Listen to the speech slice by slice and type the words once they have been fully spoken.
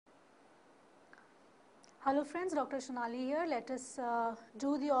Hello friends, Dr. Shonali here. Let us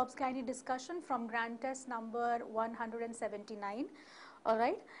do the obs-gynae discussion from grand test number 179.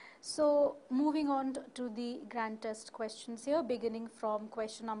 Alright, so moving on to the grand test questions here, beginning from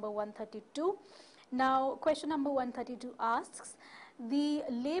question number 132. Now question number 132 asks, the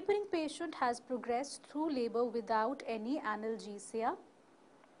laboring patient has progressed through labor without any analgesia.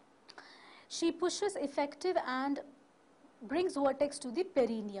 She pushes effective and brings vertex to the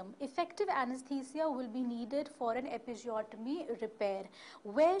perineum. Effective anesthesia will be needed for an episiotomy repair.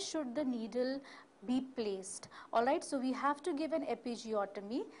 Where should the needle be placed? Alright, so we have to give an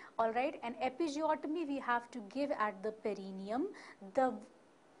episiotomy. Alright, an episiotomy we have to give at the perineum. The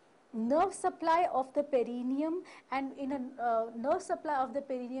nerve supply of the perineum and in a nerve supply of the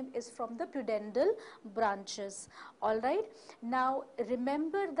perineum is from the pudendal branches. Alright, now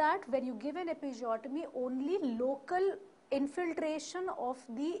remember that when you give an episiotomy, only local infiltration of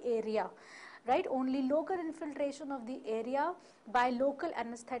the area, right? Only local infiltration of the area by local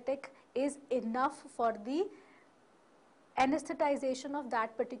anesthetic is enough for the anesthetization of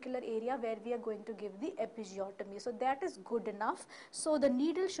that particular area where we are going to give the episiotomy. So that is good enough. So the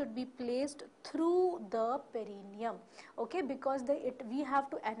needle should be placed through the perineum, okay, because we have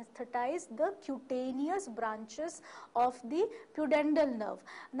to anesthetize the cutaneous branches of the pudendal nerve.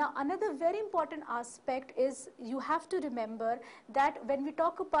 Now another very important aspect is you have to remember that when we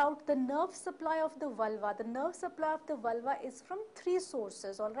talk about the nerve supply of the vulva, the nerve supply of the vulva is from three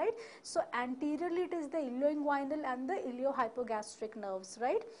sources, all right. So anteriorly it is the ilioinguinal and the iliohypogastric nerves,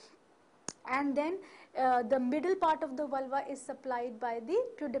 right? And then the middle part of the vulva is supplied by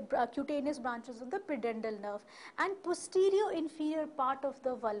the cutaneous branches of the pudendal nerve, and posterior inferior part of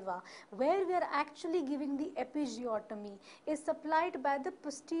the vulva where we are actually giving the episiotomy is supplied by the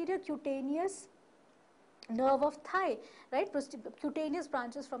posterior cutaneous nerve of thigh, right? Cutaneous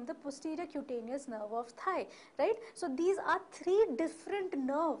branches from the posterior cutaneous nerve of thigh, right? So these are three different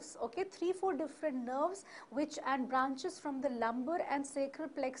nerves, okay, 3-4 different nerves which and branches from the lumbar and sacral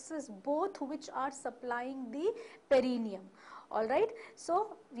plexus, both which are supplying the perineum. All right,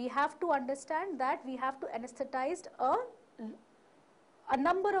 so we have to understand that we have to anesthetize a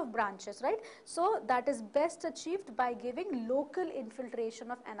number of branches, right? So that is best achieved by giving local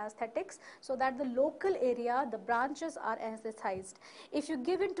infiltration of anesthetics so that the local area, the branches are anesthetized. If you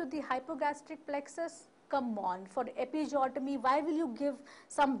give into the hypogastric plexus, come on, for episiotomy, why will you give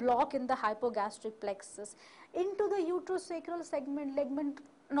some block in the hypogastric plexus? Into the uterosacral segment, ligament,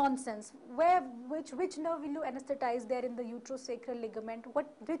 nonsense. Which nerve will you anesthetize there in the uterosacral ligament?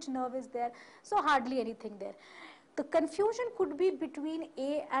 Which nerve is there? So hardly anything there. The confusion could be between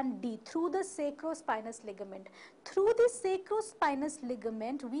A and D through the sacrospinous ligament. Through the sacrospinous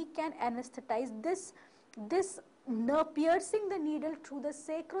ligament, we can anesthetize this nerve, piercing the needle through the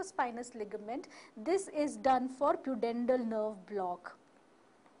sacrospinous ligament. This is done for pudendal nerve block.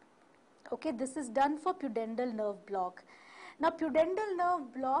 Okay, this is done for pudendal nerve block. Now, pudendal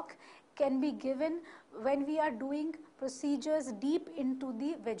nerve block can be given when we are doing procedures deep into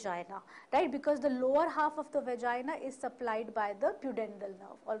the vagina, right? Because the lower half of the vagina is supplied by the pudendal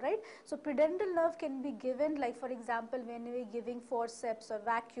nerve, all right? So pudendal nerve can be given, like for example, when we are giving forceps or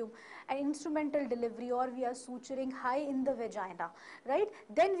vacuum, an instrumental delivery, or we are suturing high in the vagina, right?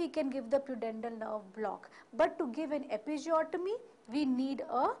 Then we can give the pudendal nerve block. But to give an episiotomy, we need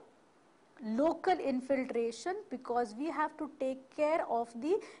a local infiltration because we have to take care of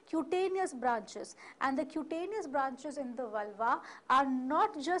the cutaneous branches, and the cutaneous branches in the vulva are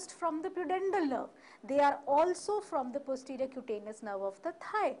not just from the pudendal nerve, they are also from the posterior cutaneous nerve of the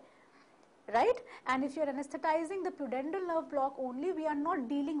thigh, right? And if you are anesthetizing the pudendal nerve block only, we are not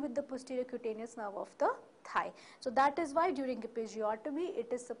dealing with the posterior cutaneous nerve of the thigh. So that is why during episiotomy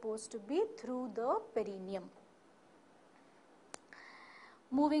it is supposed to be through the perineum.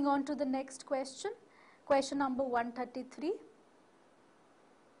 Moving on to the next question, question number 133.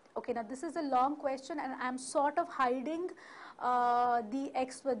 Okay, now this is a long question and I am sort of hiding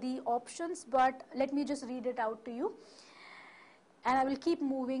the options, but let me just read it out to you. And I will keep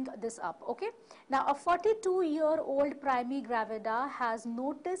moving this up, okay. Now, a 42-year-old primigravida has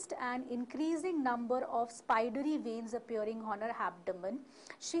noticed an increasing number of spidery veins appearing on her abdomen.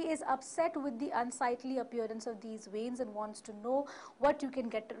 She is upset with the unsightly appearance of these veins and wants to know what you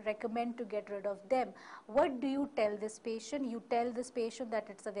can recommend to get rid of them. What do you tell this patient? You tell this patient that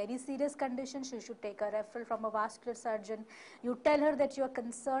it's a very serious condition. She should take a referral from a vascular surgeon. You tell her that you are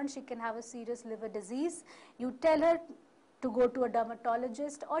concerned she can have a serious liver disease. You tell her to go to a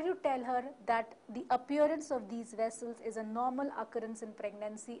dermatologist, or you tell her that the appearance of these vessels is a normal occurrence in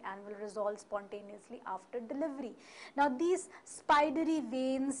pregnancy and will resolve spontaneously after delivery. Now these spidery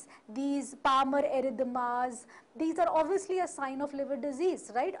veins, these Palmer erythemas, these are obviously a sign of liver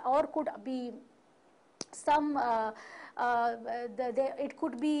disease, right? Or could be some it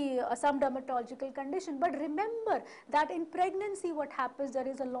could be some dermatological condition. But remember that in pregnancy what happens, there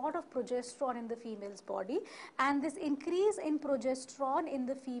is a lot of progesterone in the female's body, and this increase in progesterone in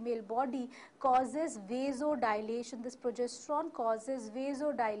the female body causes vasodilation. This progesterone causes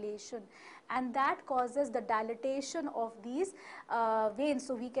vasodilation, and that causes the dilatation of these veins.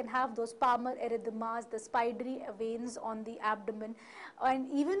 So we can have those Palmer erythemas, the spidery veins on the abdomen, and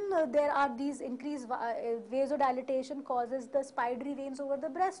even there are these increased vasodilatation causes the spidery veins over the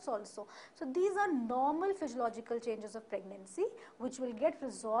breasts also. So these are normal physiological changes of pregnancy which will get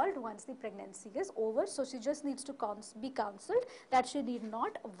resolved once the pregnancy is over. So she just needs to be counseled, that she need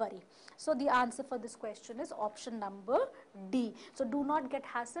not worry. So the answer for this question is option number D. So do not get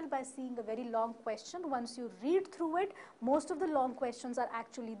hassled by seeing a very long question. Once you read through it, most of the long questions are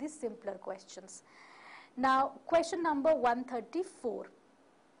actually the simpler questions. Now question number 134.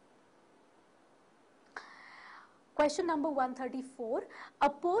 Question number 134, a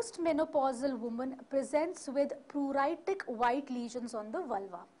postmenopausal woman presents with pruritic white lesions on the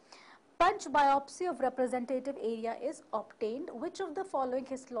vulva. Punch biopsy of representative area is obtained. Which of the following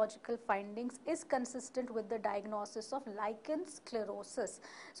histological findings is consistent with the diagnosis of lichen sclerosus?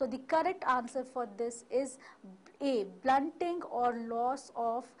 So the correct answer for this is A, blunting or loss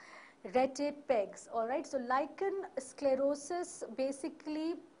of rete pegs. Alright, so lichen sclerosus,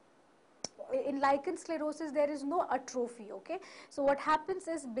 basically in lichen sclerosis there is no atrophy, okay. So what happens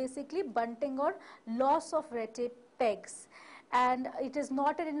is basically bunting or loss of rete pegs, and it is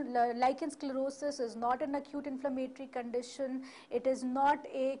not lichen sclerosis is not an acute inflammatory condition. It is not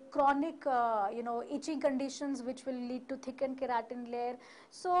a chronic itching conditions which will lead to thickened keratin layer.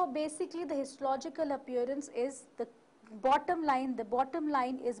 So basically the histological appearance is the bottom line. The bottom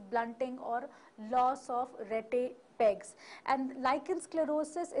line is blunting or loss of rete pegs, and lichen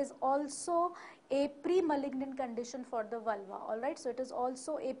sclerosis is also a pre-malignant condition for the vulva. All right, so it is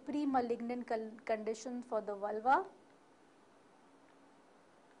also a pre-malignant condition for the vulva,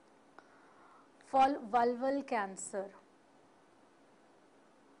 for vulval cancer.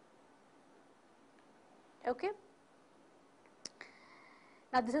 Okay.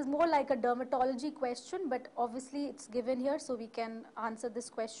 Now this is more like a dermatology question, but obviously it's given here, so we can answer this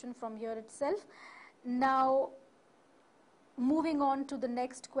question from here itself. Now moving on to the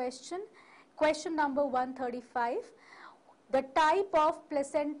next question, question number 135. The type of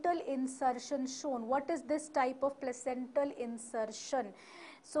placental insertion shown. What is this type of placental insertion?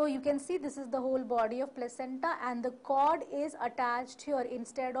 So you can see this is the whole body of placenta, and the cord is attached here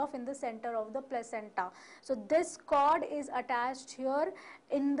instead of in the center of the placenta. So this cord is attached here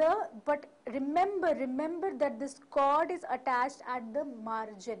in the, but remember that this cord is attached at the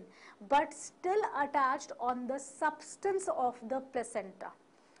margin, but still attached on the substance of the placenta.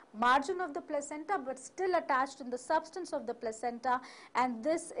 Margin of the placenta, but still attached in the substance of the placenta, and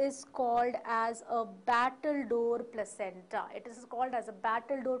this is called as a battledore placenta. It is called as a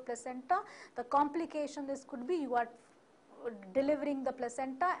battledore placenta. The complication this could be, you are delivering the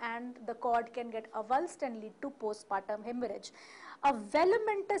placenta and the cord can get avulsed and lead to postpartum hemorrhage. A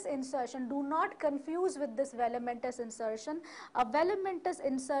velamentous insertion, do not confuse with this velamentous insertion. A velamentous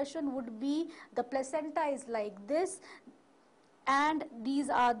insertion would be the placenta is like this, and these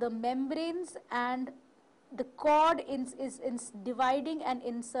are the membranes, and the cord is dividing and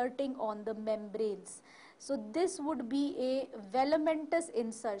inserting on the membranes. So this would be a velamentous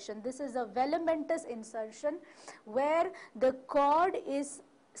insertion. This is a velamentous insertion where the cord is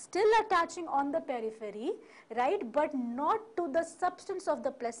still attaching on the periphery, right, but not to the substance of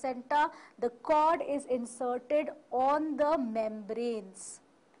the placenta. The cord is inserted on the membranes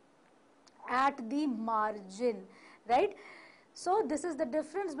at the margin, right. So this is the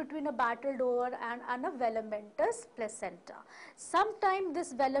difference between a battledore and a velamentous placenta. Sometimes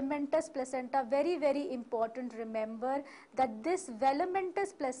this velamentous placenta, very important, remember that this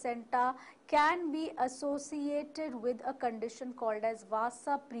velamentous placenta can be associated with a condition called as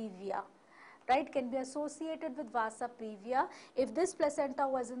vasa previa. Right, can be associated with vasa previa. If this placenta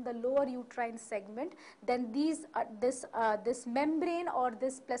was in the lower uterine segment, then this membrane or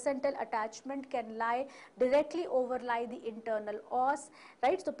this placental attachment can directly overlie the internal os,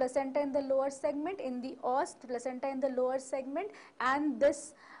 right. So placenta in the lower segment, in the os, placenta in the lower segment, and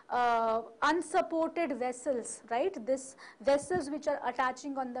this unsupported vessels, right? This vessels which are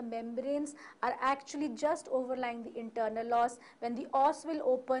attaching on the membranes are actually just overlying the internal os. When the os will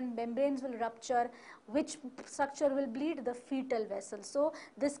open, membranes will rupture. Which structure will bleed? The fetal vessel. So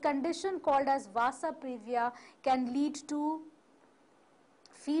this condition called as vasa previa can lead to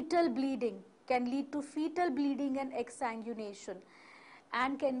fetal bleeding, and exsanguination,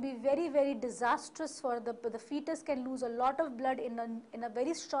 and can be very, very disastrous for the fetus. Can lose a lot of blood in a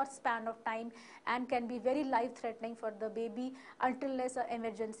very short span of time, and can be very life threatening for the baby unless an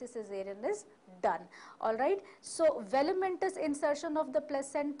emergency cesarean is done. All right. So velamentous insertion of the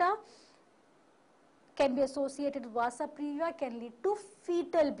placenta can be associated with vasa previa, can lead to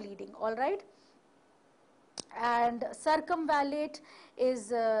fetal bleeding. All right. And circumvallate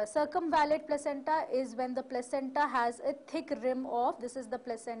placenta is when the placenta has a thick rim of, this is the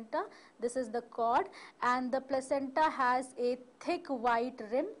placenta, this is the cord, and the placenta has a thick white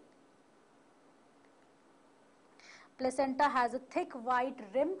rim. Placenta has a thick white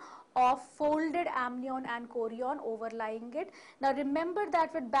rim of folded amnion and chorion overlying it. Now remember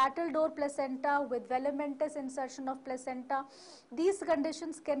that with battledore placenta, with velamentous insertion of placenta, these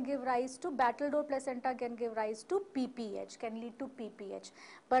conditions can give rise to, battledore placenta can give rise to PPH, can lead to PPH.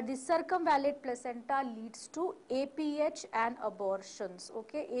 But the circumvallate placenta leads to APH and abortions,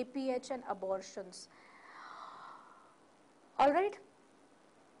 okay, APH and abortions. All right.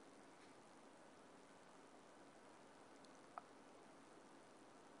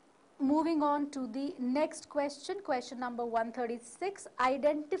 Moving on to the next question, question number 136,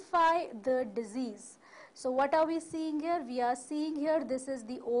 identify the disease. So what are we seeing here? We are seeing here, this is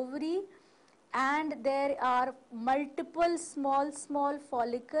the ovary, and there are multiple small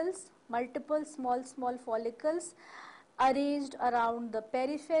follicles, arranged around the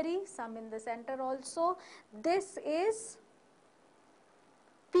periphery, some in the center also. This is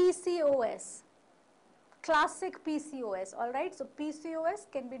PCOS. Classic PCOS, all right. So PCOS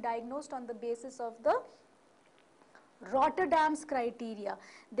can be diagnosed on the basis of the Rotterdam's criteria.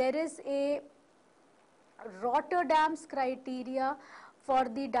 There is a Rotterdam's criteria for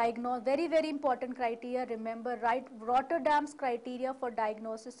the diagnosis, very, very important criteria, remember, right? Rotterdam's criteria for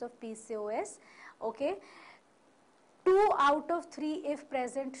diagnosis of PCOS, okay. 2 out of 3 if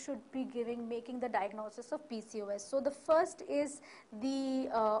present should be making the diagnosis of PCOS. So the first is the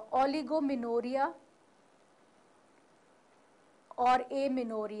oligomenorrhea or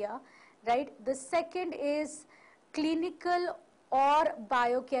amenorrhea, right? The second is clinical or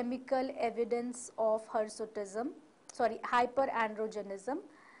biochemical evidence of hyperandrogenism,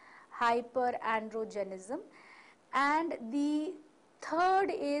 and the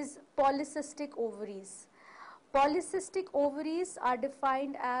third is polycystic ovaries. Polycystic ovaries are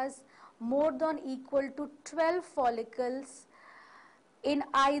defined as more than or equal to 12 follicles in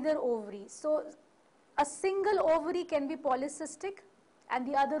either ovary. So a single ovary can be polycystic and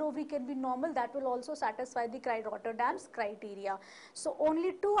the other ovary can be normal. That will also satisfy the Rotterdam's criteria. So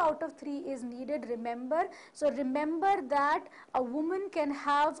only 2 out of 3 is needed, remember. So remember that a woman can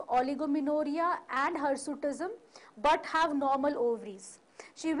have oligomenorrhea and hirsutism but have normal ovaries.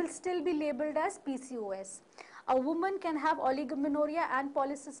 She will still be labeled as PCOS. A woman can have oligomenorrhea and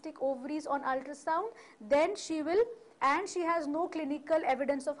polycystic ovaries on ultrasound, then she has no clinical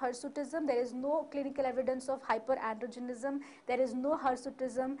evidence of hirsutism, there is no clinical evidence of hyperandrogenism, there is no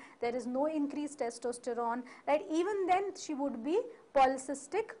hirsutism, there is no increased testosterone, right? Even then she would be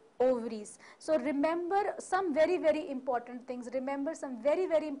polycystic ovaries. So remember some very, very important things. Remember some very,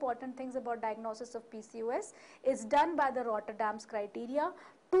 very important things about diagnosis of PCOS is done by the Rotterdam's criteria.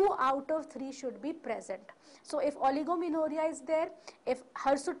 2 out of 3 should be present. So if oligomenorrhea is there, if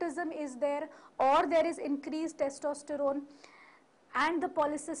hirsutism is there, or there is increased testosterone and the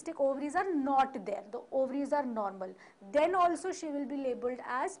polycystic ovaries are not there, the ovaries are normal, then also she will be labeled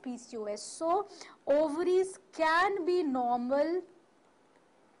as PCOS. So ovaries can be normal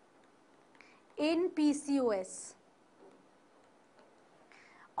in PCOS.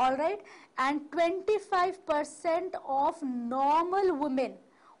 All right, and 25% of normal women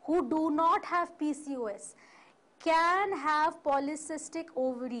who do not have PCOS can have polycystic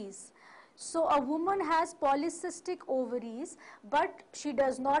ovaries. So a woman has polycystic ovaries, but she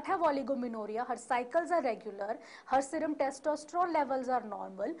does not have oligomenorrhea, her cycles are regular, her serum testosterone levels are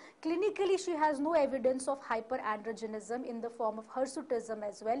normal, clinically she has no evidence of hyperandrogenism in the form of hirsutism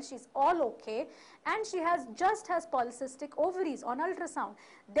as well, she's all okay, and she just has polycystic ovaries on ultrasound,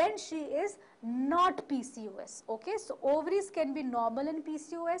 then she is not PCOS, okay. So ovaries can be normal in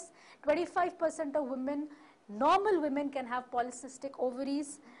PCOS, 25% of women, normal women, can have polycystic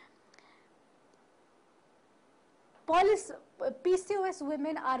ovaries. PCOS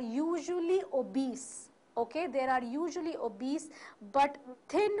women are usually obese. Okay, they are usually obese, but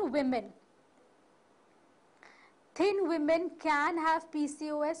thin women can have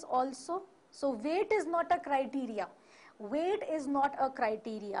PCOS also. So weight is not a criteria. Weight is not a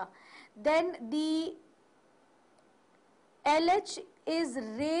criteria. Then the LH is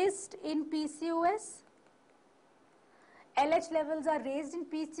raised in PCOS. LH levels are raised in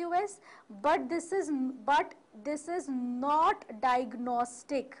PCOS, but this is not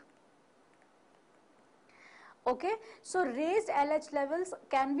diagnostic. Okay, so raised LH levels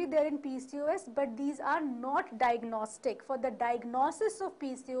can be there in PCOS, but these are not diagnostic. For the diagnosis of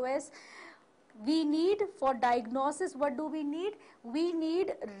PCOS, we need, for diagnosis, what do we need? We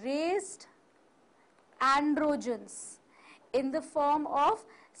need raised androgens in the form of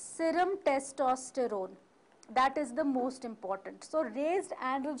serum testosterone. That is the most important. So raised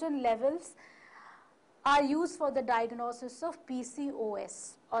androgen levels are used for the diagnosis of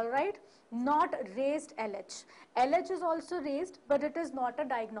PCOS, alright, not raised LH. LH is also raised, but it is not a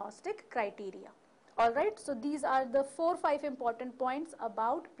diagnostic criteria, alright. So these are the 4-5 important points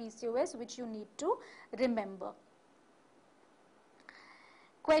about PCOS which you need to remember.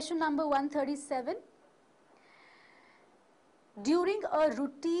 Question number 137. During a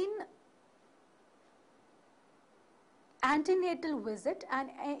routine antenatal visit, an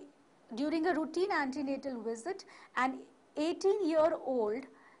 18-year-old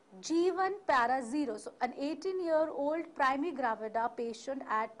G1 para 0, so an 18-year-old primary gravida patient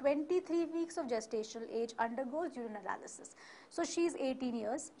at 23 weeks of gestational age undergoes urinalysis. So she is 18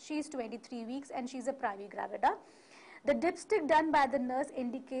 years, she is 23 weeks, and she is a primary gravida. The dipstick done by the nurse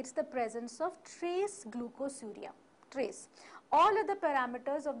indicates the presence of trace glucosuria. Trace. All other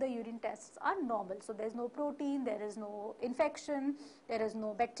parameters of the urine tests are normal. So there is no protein, there is no infection, there is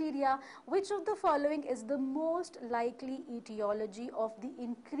no bacteria. Which of the following is the most likely etiology of the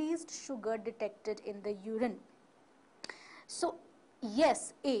increased sugar detected in the urine? So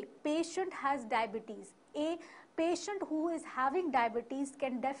yes, A, patient has diabetes. A patient who is having diabetes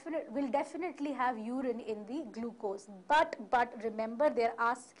will definitely have urine in the glucose. But remember, they are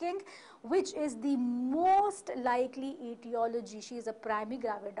asking which is the most likely etiology. She is a primary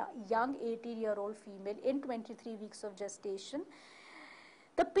gravida, young 18-year-old female in 23 weeks of gestation.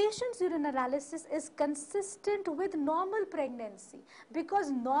 The patient's urinalysis is consistent with normal pregnancy, because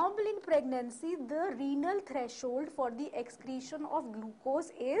normal in pregnancy the renal threshold for the excretion of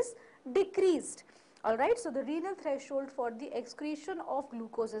glucose is decreased. Alright, so the renal threshold for the excretion of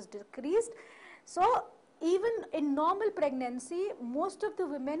glucose is decreased. So even in normal pregnancy, most of the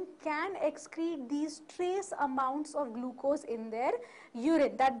women can excrete these trace amounts of glucose in their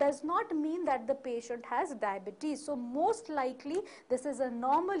urine. That does not mean that the patient has diabetes. So most likely this is a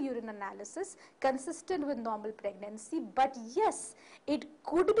normal urine analysis consistent with normal pregnancy. But yes, it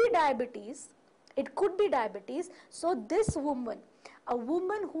could be diabetes. It could be diabetes. So this woman, a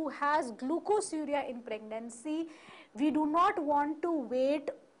woman who has glucosuria in pregnancy, we do not want to wait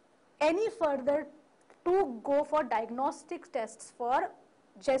any further to go for diagnostic tests for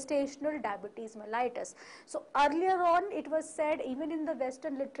gestational diabetes mellitus. So earlier on it was said, even in the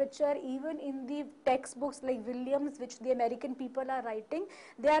Western literature, even in the textbooks like Williams, which the American people are writing,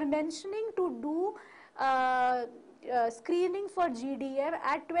 they are mentioning to do screening for GDM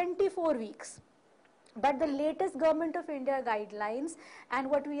at 24 weeks. But the latest Government of India guidelines and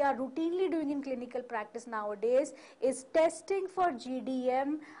what we are routinely doing in clinical practice nowadays is testing for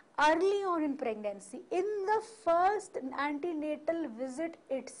GDM early on in pregnancy, in the first antenatal visit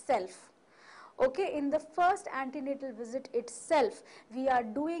itself. Okay, in the first antenatal visit itself, we are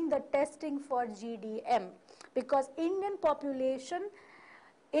doing the testing for GDM, because Indian population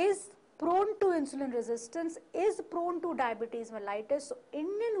is prone to insulin resistance, is prone to diabetes mellitus. So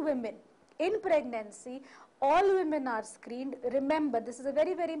Indian women in pregnancy, all women are screened. Remember, this is a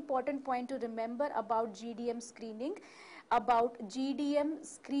very, very important point to remember about GDM screening,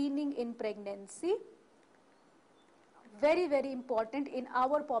 in pregnancy. Very, very important in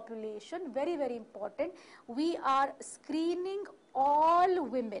our population, very, very important. We are screening all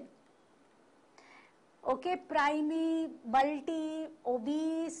women. Okay, primary, multi,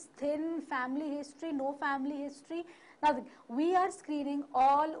 obese, thin, family history, no family history, nothing. We are screening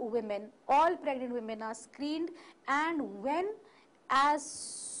all women, all pregnant women are screened, and when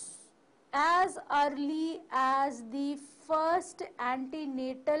as early as the first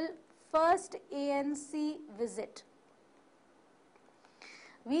antenatal, first ANC visit.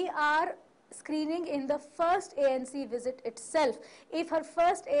 We are screening in the first ANC visit itself. If her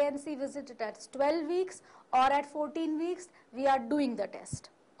first ANC visit is at 12 weeks or at 14 weeks, we are doing the test.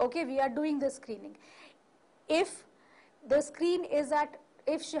 Okay, we are doing the screening. If the screen is at,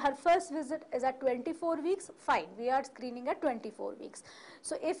 if her first visit is at 24 weeks, fine, we are screening at 24 weeks.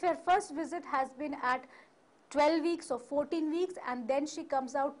 So if her first visit has been at 12 weeks or 14 weeks and then she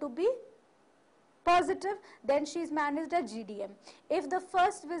comes out to be positive, then she is managed at GDM. If at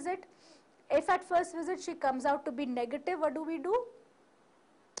first visit she comes out to be negative, what do we do?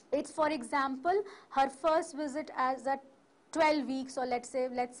 It's, for example, her first visit as at 12 weeks, or let's say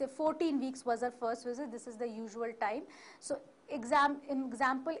 14 weeks was her first visit. This is the usual time. So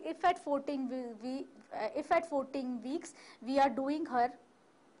example, if at 14 weeks we are doing her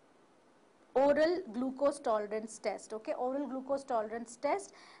oral glucose tolerance test, okay, oral glucose tolerance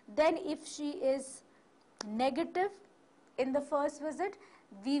test, then if she is negative in the first visit,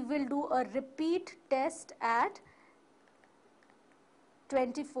 we will do a repeat test at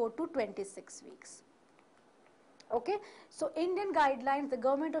 24 to 26 weeks. Okay, so Indian guidelines, the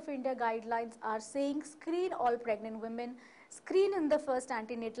Government of India guidelines are saying screen all pregnant women, screen in the first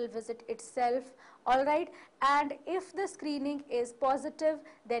antenatal visit itself, all right, and if the screening is positive,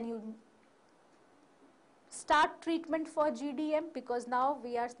 then you start treatment for GDM, because now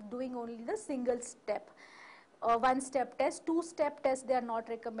we are doing only the single step, one step test. Two step test they are not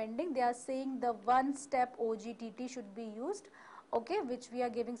recommending. They are saying the one step OGTT should be used, okay, which we are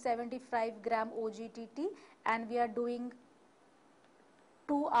giving 75 gram OGTT, and we are doing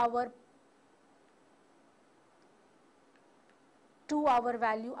 2-hour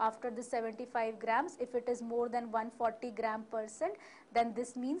value after the 75 grams. If it is more than 140 gram%, then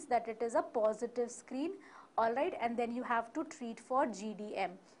this means that it is a positive screen, all right, and then you have to treat for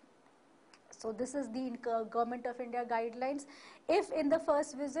GDM. So this is the Government of India guidelines. If in the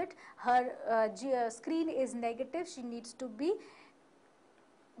first visit her screen is negative,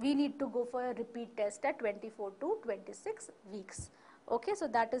 we need to go for a repeat test at 24 to 26 weeks. Okay, so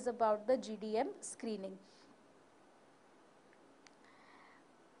that is about the GDM screening.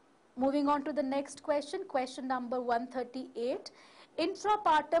 Moving on to the next question, question number 138.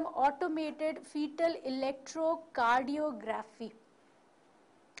 Intrapartum automated fetal electrocardiography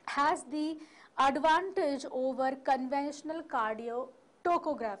has the advantage over conventional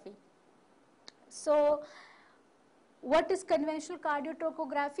cardiotocography. So what is conventional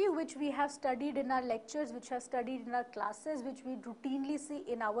cardiotocography, which we have studied in our lectures, which have studied in our classes, which we routinely see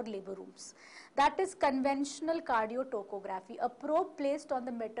in our labor rooms? That is conventional cardiotocography, a probe placed on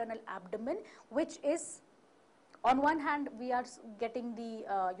the maternal abdomen, which is, on one hand we are getting the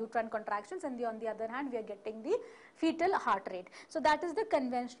uterine contractions, and on the other hand we are getting the fetal heart rate. So that is the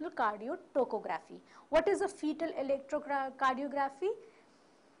conventional cardiotocography. What is a fetal electrocardiography?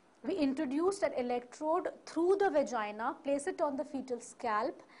 We introduced an electrode through the vagina, place it on the fetal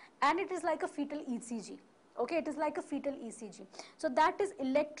scalp, and it is like a fetal ECG. Okay, it is like a fetal ECG. So that is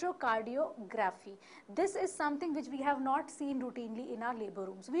electrocardiography. This is something which we have not seen routinely in our labor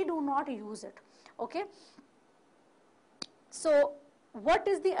rooms. We do not use it. Okay. So what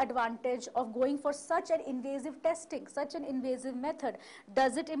is the advantage of going for such an invasive testing, such an invasive method?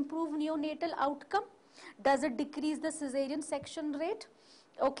 Does it improve neonatal outcome? Does it decrease the cesarean section rate?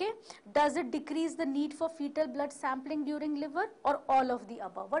 Okay, does it decrease the need for fetal blood sampling during liver, or all of the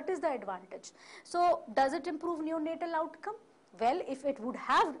above? What is the advantage? So does it improve neonatal outcome? Well, if it would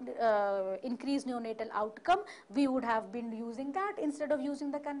have increased neonatal outcome, we would have been using that instead of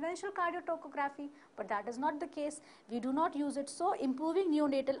using the conventional cardiotocography, but that is not the case. We do not use it. So improving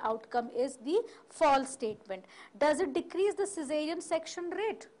neonatal outcome is the false statement. Does it decrease the cesarean section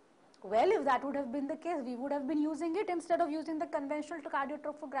rate? Well, if that would have been the case, we would have been using it instead of using the conventional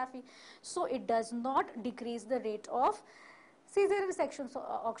cardiotocography. So it does not decrease the rate of cesarean section.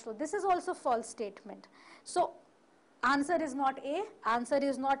 So this is also false statement. So answer is not A, answer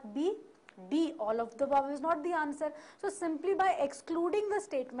is not B, D, all of the above is not the answer. So simply by excluding the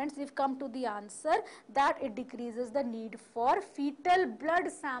statements, we've come to the answer that it decreases the need for fetal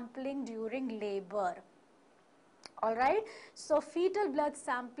blood sampling during labor. All right, so fetal blood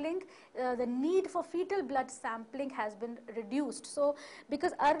sampling, the need for fetal blood sampling has been reduced. So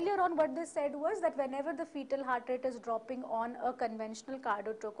because earlier on what they said was that whenever the fetal heart rate is dropping on a conventional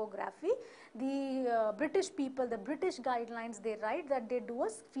cardiotocography, the British people, the British guidelines, they write that they do a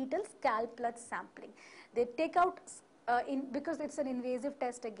fetal scalp blood sampling. They take out because it's an invasive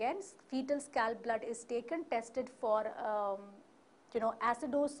test again, fetal scalp blood is taken, tested for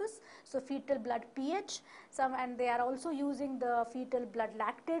acidosis, so fetal blood pH, and they are also using the fetal blood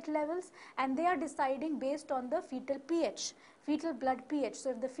lactate levels, and they are deciding based on the fetal pH, fetal blood pH.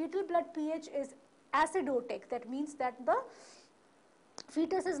 So if the fetal blood pH is acidotic, that means that the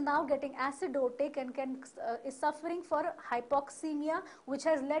fetus is now getting acidotic and is suffering for hypoxemia, which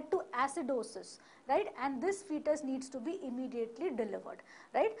has led to acidosis, right, and this fetus needs to be immediately delivered,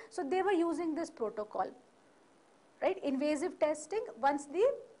 right. So they were using this protocol, right, invasive testing. Once the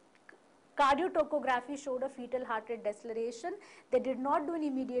cardiotocography showed a fetal heart rate deceleration, they did not do an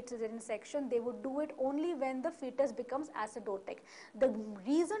immediate cesarean section. They would do it only when the fetus becomes acidotic. The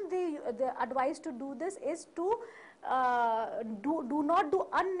reason they advised to do this is to do not do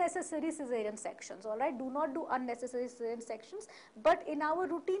unnecessary cesarean sections, all right, do not do unnecessary cesarean sections. But in our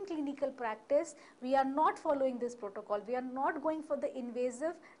routine clinical practice, we are not following this protocol. We are not going for the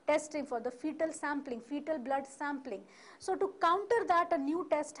invasive testing, for the fetal sampling, fetal blood sampling. So to counter that, a new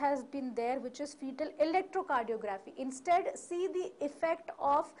test has been there, which is fetal electrocardiography. Instead, see the effect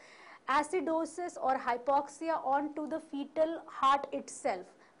of acidosis or hypoxia onto the fetal heart itself,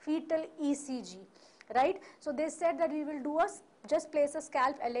 fetal ECG, right. So they said that we will do just place a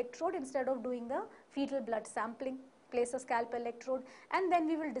scalp electrode instead of doing the fetal blood sampling, place a scalp electrode, and then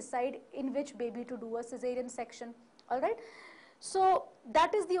we will decide in which baby to do a cesarean section, all right. So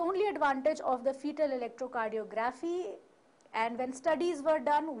that is the only advantage of the fetal electrocardiography. And when studies were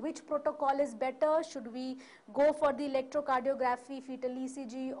done, which protocol is better? Should we go for the electrocardiography, fetal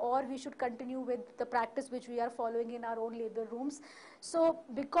ECG, or we should continue with the practice which we are following in our own labor rooms? So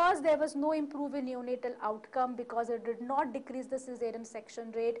because there was no improvement in neonatal outcome, because it did not decrease the cesarean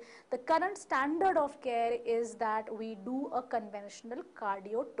section rate, the current standard of care is that we do a conventional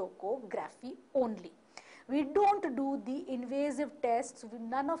cardiotocography only. We don't do the invasive tests.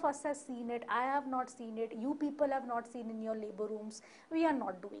 None of us has seen it. I have not seen it. You people have not seen in your labor rooms. We are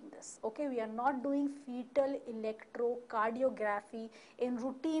not doing this. Okay, we are not doing fetal electrocardiography in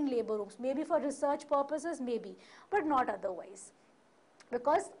routine labor rooms. Maybe for research purposes, maybe, but not otherwise.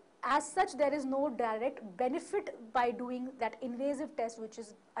 Because as such, there is no direct benefit by doing that invasive test which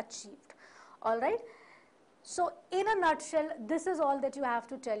is achieved. All right. So in a nutshell, this is all that you have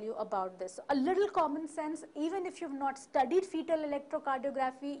to tell you about this. A little common sense, even if you have not studied fetal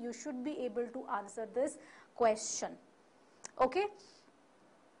electrocardiography, you should be able to answer this question. Okay.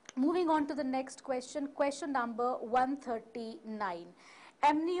 Moving on to the next question, question number 139.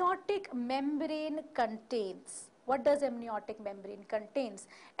 Amniotic membrane contains. What does amniotic membrane contains?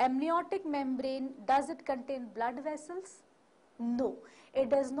 Amniotic membrane, does it contain blood vessels? No, it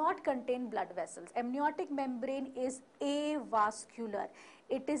does not contain blood vessels. Amniotic membrane is avascular.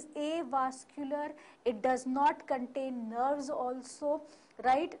 It is avascular. It does not contain nerves also,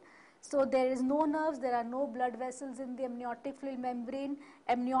 right? So there is no nerves, there are no blood vessels in the amniotic fluid membrane.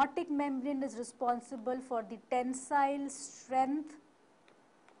 Amniotic membrane is responsible for the tensile strength.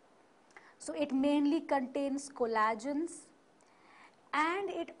 So it mainly contains collagens,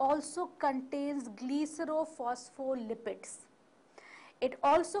 and it also contains glycerophospholipids. It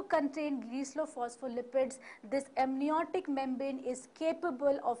also contains glycerophospholipids. This amniotic membrane is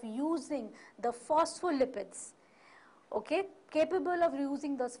capable of using the phospholipids, okay, capable of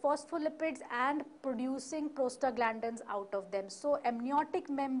using those phospholipids and producing prostaglandins out of them. So amniotic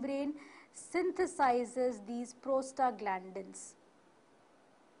membrane synthesizes these prostaglandins,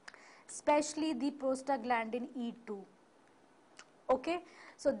 especially the prostaglandin E2. Okay,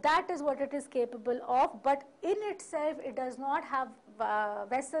 so that is what it is capable of, but in itself it does not have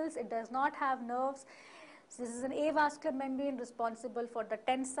vessels, it does not have nerves. This is an avascular membrane responsible for the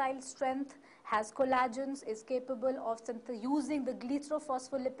tensile strength, has collagens, is capable of using the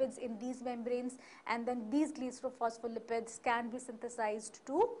glycerophospholipids in these membranes, and then these glycerophospholipids can be synthesized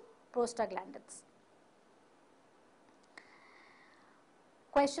to prostaglandins.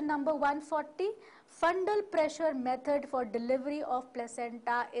 Question number 140. Fundal pressure method for delivery of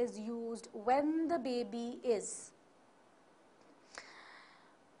placenta is used when the baby is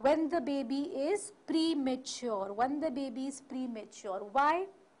premature. When the baby is premature. Why?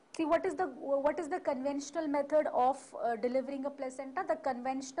 See, what is the conventional method of delivering a placenta? The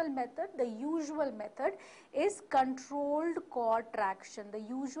conventional method, the usual method is controlled cord traction. The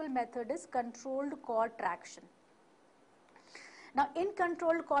usual method is controlled cord traction. Now, in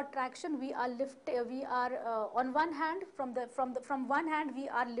controlled cord traction, we are on one hand, from one hand, we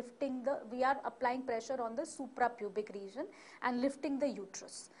are applying pressure on the suprapubic region and lifting the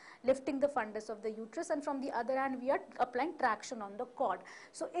uterus, lifting the fundus of the uterus, and from the other hand, we are applying traction on the cord.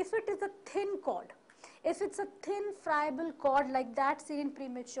 So if it is a thin cord, if it's a thin friable cord like that seen in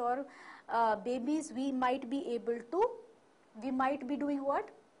premature babies, we might be doing what?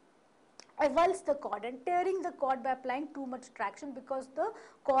 Avulse the cord and tearing the cord by applying too much traction, because the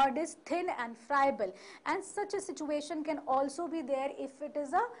cord is thin and friable. And such a situation can also be there if it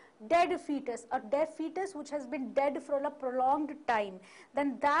is a dead fetus, a dead fetus which has been dead for a prolonged time,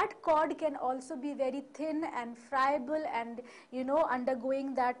 then that cord can also be very thin and friable and, you know,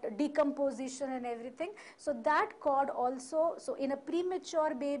 undergoing that decomposition and everything. So that cord also, so in a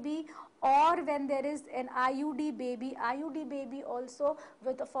premature baby or when there is an IUD baby also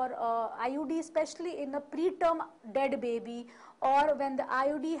with for IUD, especially in a preterm dead baby, or when the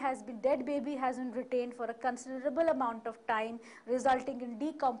IUD has been, dead baby has been retained for a considerable amount of time resulting in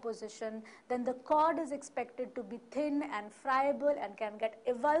decomposition, then the cord is expected to be thin and friable and can get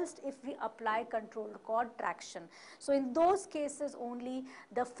avulsed if we apply controlled cord traction. So in those cases only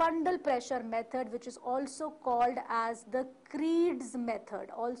the fundal pressure method, which is also called as the Creed's method,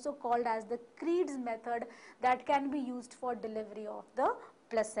 that can be used for delivery of the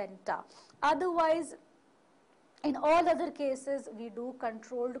placenta. Otherwise, in all other cases, we do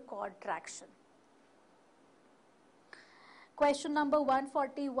controlled cord traction. Question number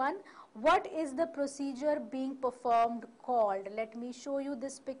 141. What is the procedure being performed called? Let me show you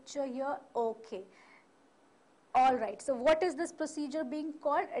this picture here. Okay. Alright, so what is this procedure being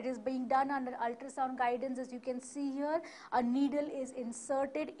called? It is being done under ultrasound guidance. As you can see here, a needle is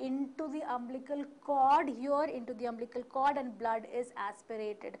inserted into the umbilical cord here, and blood is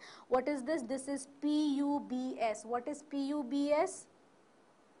aspirated. What is this? This is PUBS. What is PUBS?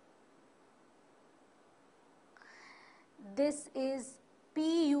 This is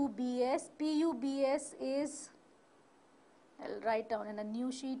PUBS. PUBS is, I'll write down in a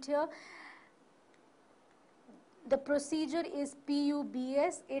new sheet here. The procedure is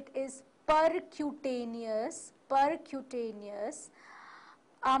PUBS. It is percutaneous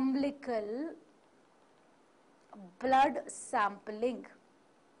umbilical blood sampling.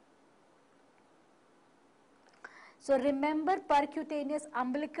 So remember, percutaneous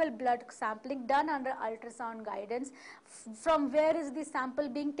umbilical blood sampling done under ultrasound guidance. From where is the sample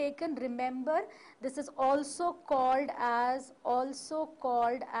being taken? Remember, this is also called as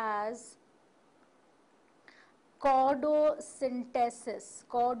chordosynthesis.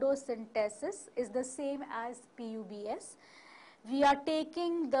 Chordosynthesis is the same as PUBS. We are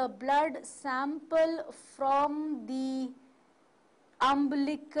taking the blood sample from the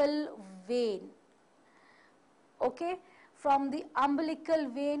umbilical vein. Okay, from the umbilical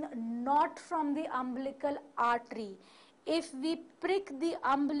vein, not from the umbilical artery. If we prick the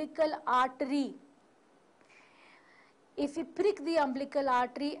umbilical artery, it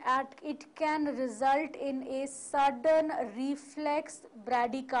can result in a sudden reflex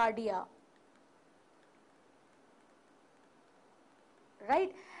bradycardia,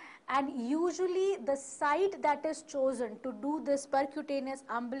 right? And usually the site that is chosen to do this percutaneous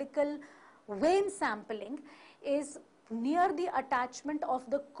umbilical vein sampling is near the attachment of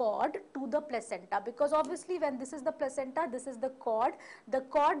the cord to the placenta, because obviously when this is the placenta, this is the cord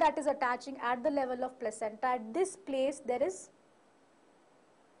that is attaching at the level of placenta. At this place there is,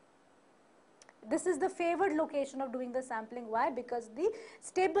 this is the favored location of doing the sampling. Why? Because the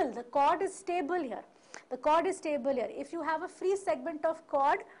cord is stable here. If you have a free segment of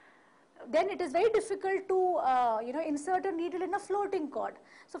cord, then it is very difficult to insert a needle in a floating cord.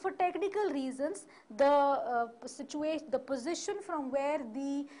 So for technical reasons, the position from where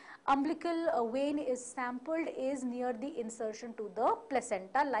the umbilical vein is sampled is near the insertion to the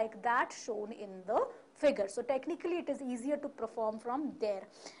placenta, like that shown in the figure. So technically it is easier to perform from there.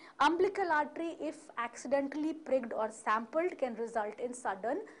 Umbilical artery, if accidentally pricked or sampled, can result in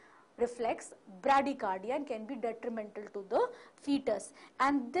sudden reflex bradycardia and can be detrimental to the fetus.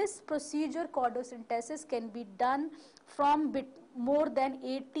 And this procedure, chordosynthesis, can be done from more than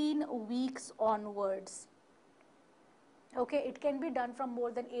 18 weeks onwards. Okay, it can be done from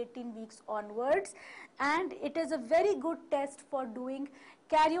more than 18 weeks onwards, and it is a very good test for doing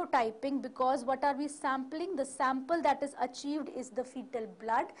karyotyping, because what are we sampling? The sample that is achieved is the fetal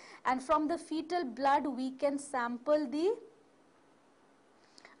blood, and from the fetal blood we can sample the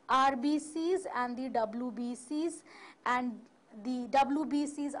RBCs and the WBCs, and the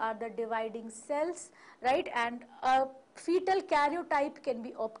WBCs are the dividing cells, right? And a fetal karyotype can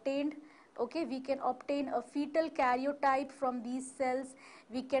be obtained. Okay, we can obtain a fetal karyotype from these cells.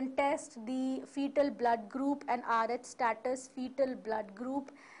 We can test the fetal blood group and RH status. Fetal blood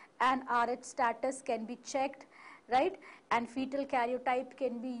group and RH status can be checked, right? And fetal karyotype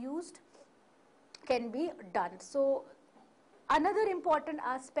can be used, can be done. So another important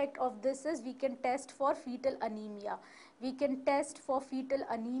aspect of this is we can test for fetal anemia. We can test for fetal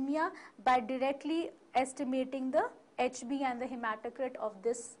anemia by directly estimating the HB and the hematocrit of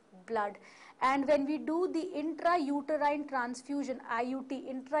this blood. And when we do the intrauterine transfusion, IUT,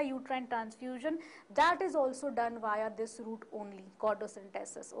 intrauterine transfusion, that is also done via this route only,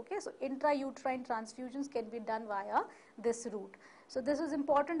 chordocentesis. Okay, so intrauterine transfusions can be done via this route. So this is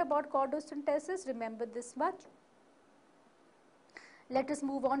important about chordocentesis, remember this much. Let us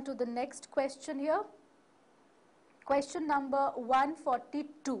move on to the next question here. Question number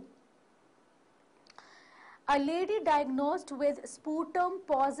 142. A lady diagnosed with sputum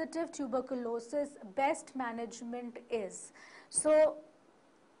positive tuberculosis, best management is. So,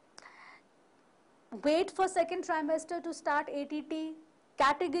 wait for second trimester to start ATT,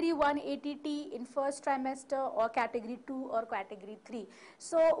 category 1 ATT in first trimester, or category 2 or category 3.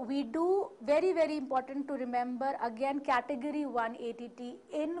 So, we do very important to remember again category 1 ATT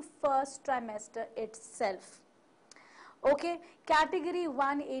in first trimester itself. Okay, category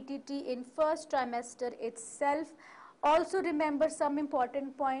 1 ATT in first trimester itself. Also remember some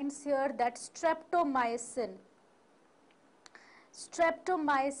important points here, that streptomycin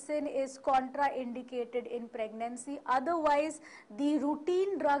is contraindicated in pregnancy. Otherwise, the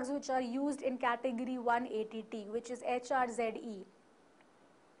routine drugs which are used in category 1 ATT, which is HRZE,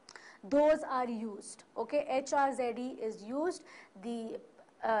 those are used. Okay, HRZE is used. The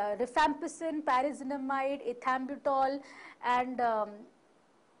rifampicin, pyrazinamide, ethambutol, and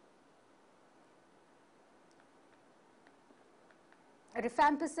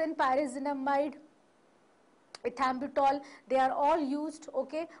rifampicin, pyrazinamide, ethambutol, they are all used,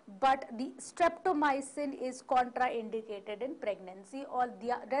 okay, but the streptomycin is contraindicated in pregnancy. All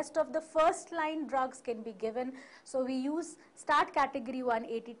the rest of the first line drugs can be given. So we start category 1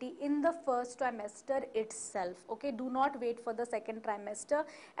 ATT in the first trimester itself, okay. Do not wait for the second trimester.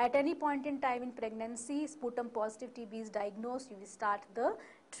 At any point in time in pregnancy, sputum positive TB is diagnosed, you will start the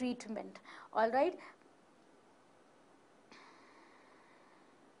treatment, all right.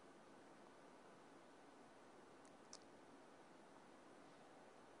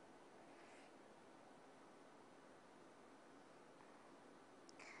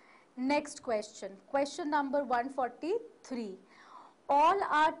 Next question, question number 143. All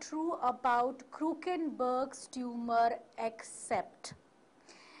are true about Krukenberg's tumor except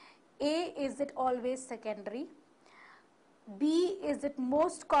A, is it always secondary? B, is it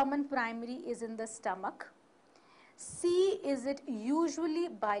most common primary is in the stomach? C, is it usually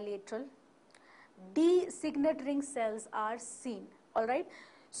bilateral? D, signet ring cells are seen. All right.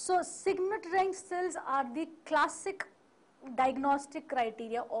 So signet ring cells are the classic diagnostic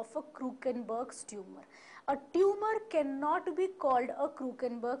criteria of a Krukenberg's tumor. A tumor cannot be called a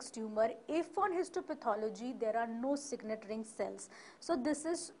Krukenberg's tumor if on histopathology there are no signet ring cells. So this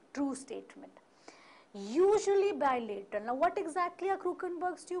is true statement. Usually bilateral. Now what exactly are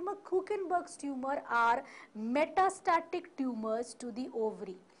Krukenberg's tumor? Krukenberg's tumor are metastatic tumors to the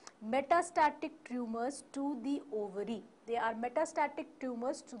ovary. Metastatic tumors to the ovary. They are metastatic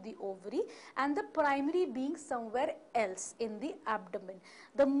tumors to the ovary, and the primary being somewhere else in the abdomen.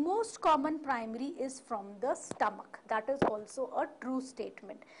 The most common primary is from the stomach. That is also a true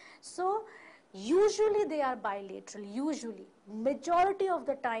statement. So usually they are bilateral. Usually, majority of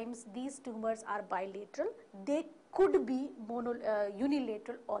the times these tumors are bilateral. They could be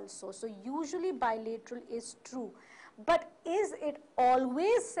unilateral also. So usually bilateral is true. But is it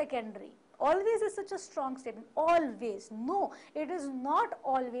always secondary? Always is such a strong statement. Always. No, it is not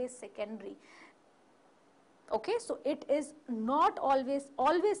always secondary. Okay, so it is not always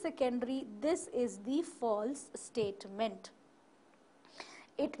secondary. This is the false statement.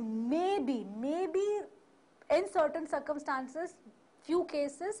 It may be in certain circumstances, few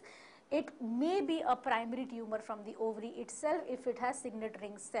cases, it may be a primary tumor from the ovary itself if it has signet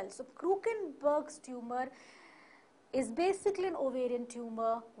ring cells. So Krukenberg's tumor is basically an ovarian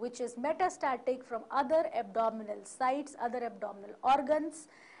tumor which is metastatic from other abdominal sites, other abdominal organs.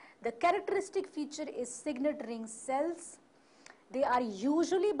 The characteristic feature is signet ring cells. They are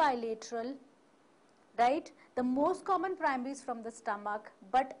usually bilateral, right? The most common primary is from the stomach,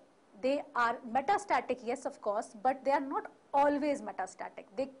 but they are metastatic, yes, of course, but they are not always metastatic.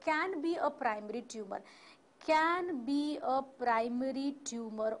 They can be a primary tumor. Can be a primary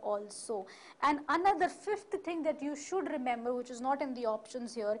tumor also. And another fifth thing that you should remember, which is not in the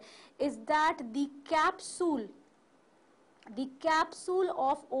options here, is that the capsule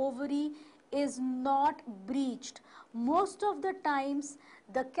of ovary is not breached. Most of the times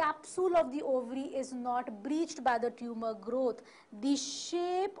the capsule of the ovary is not breached by the tumor growth. The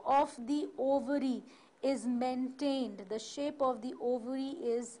shape of the ovary is maintained. The shape of the ovary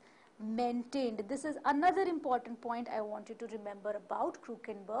is maintained. This is another important point I want you to remember about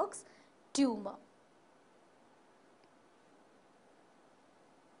Krukenberg's tumor.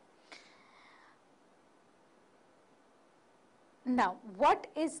 Now, what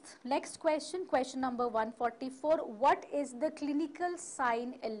is next question? Question number 144. What is the clinical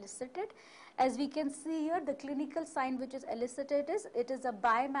sign elicited? As we can see here, the clinical sign which is elicited is, it is a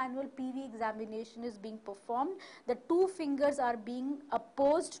bimanual PV examination is being performed. The two fingers are being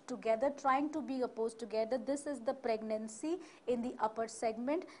opposed together, trying to be opposed together. This is the pregnancy in the upper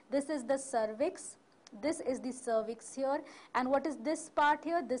segment. This is the cervix. This is the cervix here. And what is this part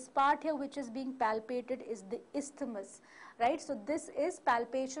here? This part here which is being palpated is the isthmus, right? So this is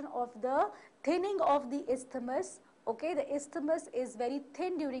palpation of the thinning of the isthmus. Okay, the isthmus is very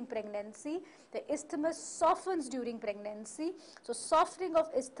thin during pregnancy. The isthmus softens during pregnancy. So softening of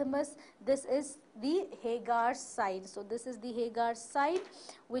isthmus, this is the Hagar sign. So this is the Hagar sign,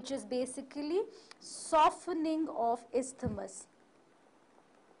 which is basically softening of isthmus.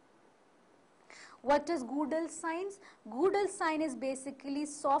 What is Goodell signs? Goodell sign is basically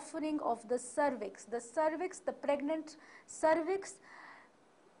softening of the cervix. The cervix, the pregnant cervix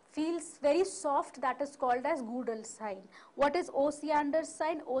feels very soft, that is called as Goodell sign. What is Osiander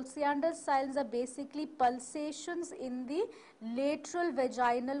sign? Osiander signs are basically pulsations in the lateral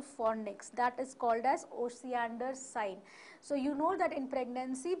vaginal fornix, that is called as Osiander sign. So you know that in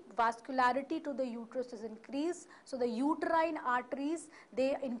pregnancy, vascularity to the uterus is increased. So the uterine arteries,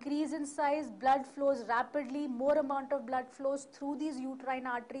 they increase in size, blood flows rapidly, more amount of blood flows through these uterine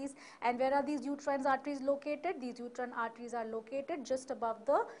arteries. And where are these uterine arteries located? These uterine arteries are located just above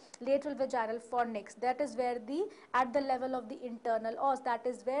the lateral vaginal fornix. That is where at the level of the internal os, that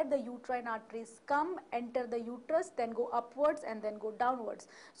is where the uterine arteries come, enter the uterus, then go upwards and then go downwards.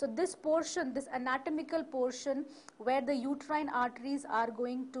 So this portion, this anatomical portion where the uterine arteries are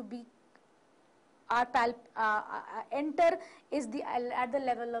going to be enter is at the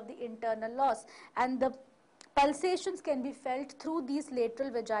level of the internal os, and the pulsations can be felt through these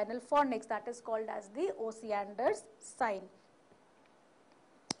lateral vaginal fornix, that is called as the Osiander's sign.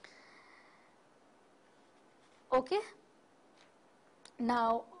 Okay,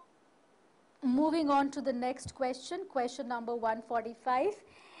 now moving on to the next question, question number 145.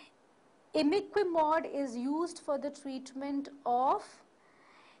 Imiquimod is used for the treatment of,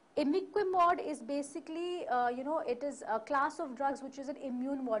 imiquimod is basically, it is a class of drugs which is an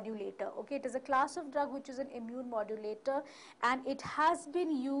immune modulator. Okay, it is a class of drug which is an immune modulator, and it has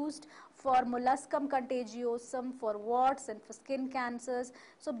been used for molluscum contagiosum, for warts and for skin cancers.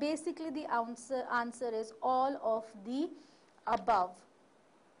 So basically the answer is all of the above.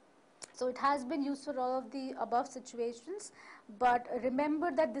 So it has been used for all of the above situations, but remember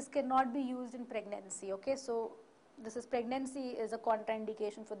that this cannot be used in pregnancy. Okay, so this is pregnancy is a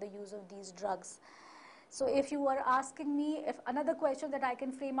contraindication for the use of these drugs. So if you are asking me, if another question that I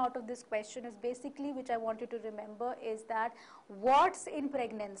can frame out of this question is basically, which I want you to remember, is that warts in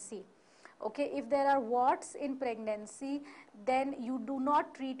pregnancy. Okay, if there are warts in pregnancy, then you do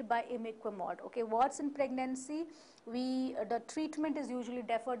not treat by imiquimod. Okay, warts in pregnancy, the treatment is usually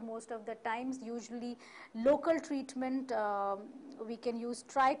deferred most of the times. Usually local treatment, we can use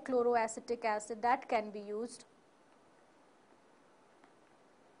trichloroacetic acid, that can be used.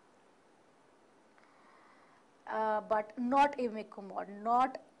 But not imiquimod,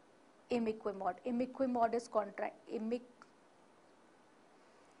 not imiquimod. Imiquimod is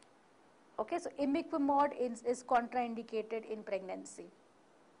okay, so imiquimod is contraindicated in pregnancy.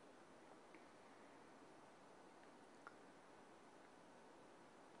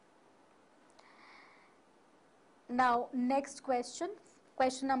 Now, next question,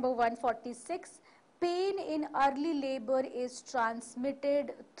 question number 146. Pain in early labor is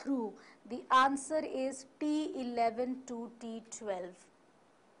transmitted through. The answer is T11 to T12.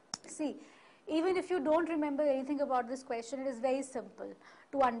 See, even if you don't remember anything about this question, it is very simple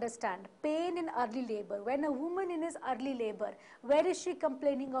to understand. Pain in early labor. When a woman in his early labor, where is she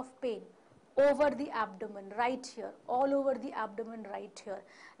complaining of pain? Over the abdomen, right here, all over the abdomen, right here,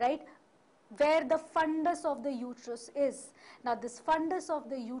 right? Where the fundus of the uterus is. Now this fundus of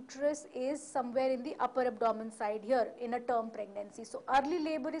the uterus is somewhere in the upper abdomen side here in a term pregnancy. So early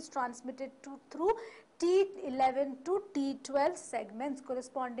labor is transmitted through T11 to T12 segments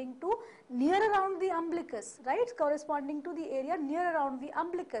corresponding to near around the umbilicus, right? Corresponding to the area near around the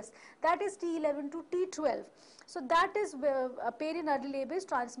umbilicus. That is T11 to T12. So that is where pain in early labor is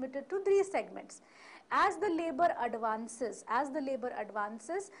transmitted to these segments. As the labor advances,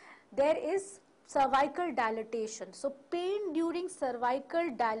 there is cervical dilatation. So pain during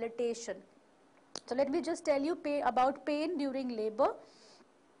cervical dilatation. So let me just tell you about pain during labor.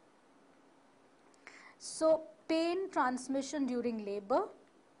 So pain transmission during labor.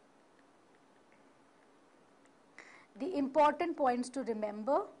 The important points to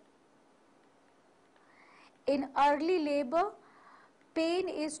remember: in early labor, pain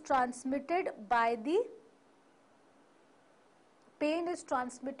is transmitted by the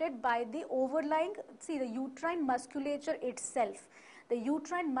overlying, see, the uterine musculature itself. The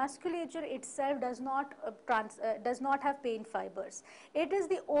uterine musculature itself does not have pain fibers. It is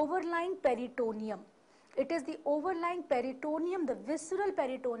the overlying peritoneum. It is the overlying peritoneum, the visceral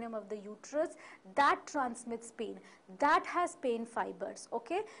peritoneum of the uterus, that transmits pain, that has pain fibers.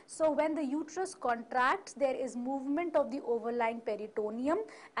 Okay, so when the uterus contracts, there is movement of the overlying peritoneum,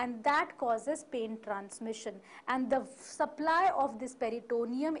 and that causes pain transmission. And the supply of this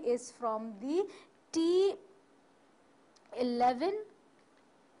peritoneum is from the T11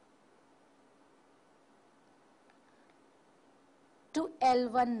 to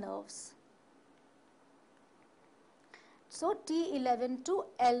L1 nerves. So T11 to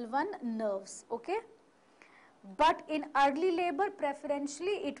L1 nerves, okay. But in early labor,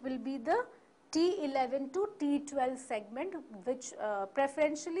 preferentially it will be the T11 to T12 segment, which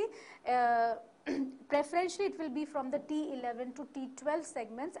preferentially it will be from the T11 to T12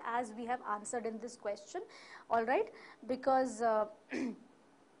 segments, as we have answered in this question, all right, because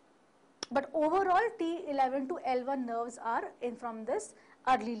but overall T11 to L1 nerves are in from this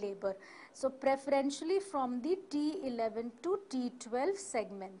early labor. So preferentially from the T11 to T12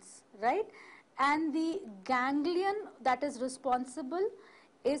 segments, right? And the ganglion that is responsible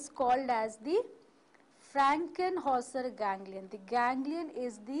is called as the Frankenhauser ganglion. The ganglion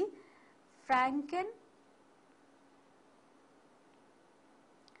is the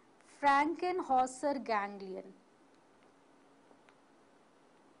Frankenhauser ganglion.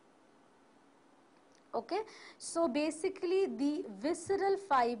 Okay, so basically the visceral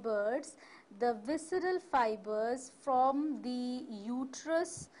fibers from the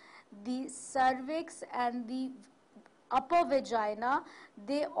uterus, the cervix and the upper vagina,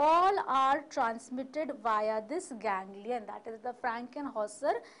 they all are transmitted via this ganglion, that is the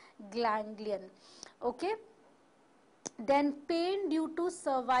Frankenhauser ganglion. Okay, then pain due to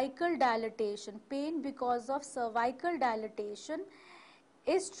cervical dilatation, pain because of cervical dilatation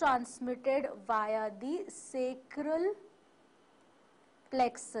is transmitted via the sacral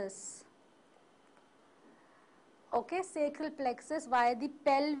plexus. Okay, sacral plexus via the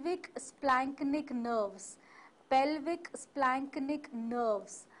pelvic splanchnic nerves.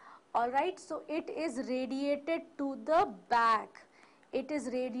 Alright, so it is radiated to the back.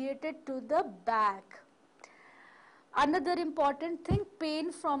 Another important thing,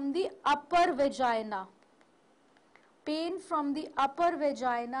 pain from the upper vagina. Pain from the upper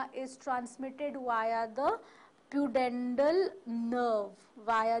vagina is transmitted via the pudendal nerve.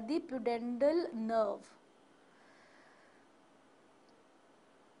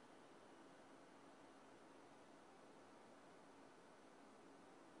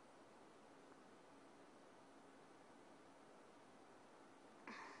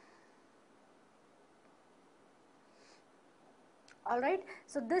 Alright,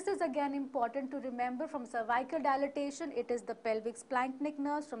 so this is again important to remember. From cervical dilatation, it is the pelvic splanchnic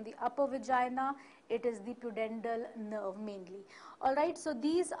nerves. From the upper vagina, it is the pudendal nerve mainly. Alright, so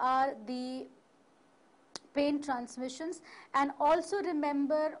these are the pain transmissions. And also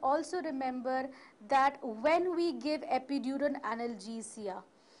remember that when we give epidural analgesia,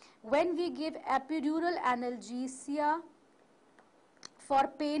 for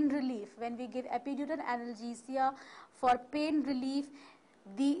pain relief,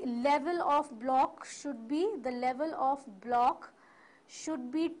 the level of block should be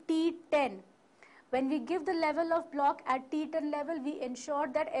T10. When we give the level of block at T10 level, we ensure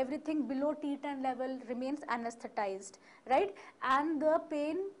that everything below T10 level remains anesthetized, right? And the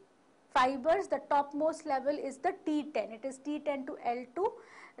pain fibers, the topmost level is the T10. It is T10 to L2,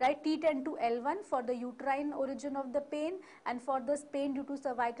 right? T10 to L1 for the uterine origin of the pain, and for this pain due to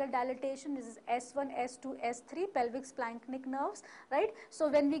cervical dilatation, this is S1, S2, S3, pelvic splanchnic nerves, right? So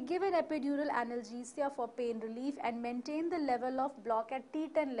when we give an epidural analgesia for pain relief and maintain the level of block at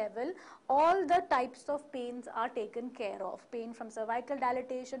T10 level, all the types of pains are taken care of. Pain from cervical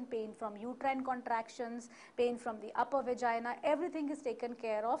dilatation, pain from uterine contractions, pain from the upper vagina, everything is taken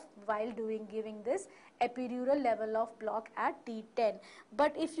care of while giving this epidural level of block at T10.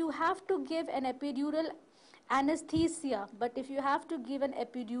 But if you have to give an epidural anesthesia,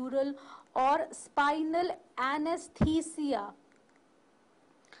 or spinal anesthesia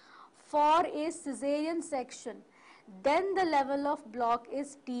for a cesarean section, then the level of block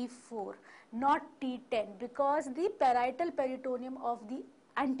is T4, not T10, because the parietal peritoneum of the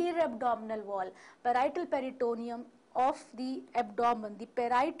anterior abdominal wall, parietal peritoneum of the abdomen, the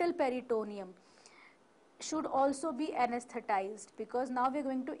parietal peritoneum should also be anesthetized, because now we are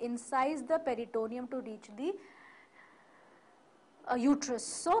going to incise the peritoneum to reach the uterus.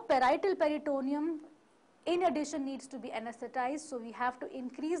 So parietal peritoneum in addition needs to be anesthetized, so we have to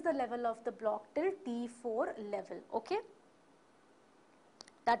increase the level of the block till T4 level. Okay,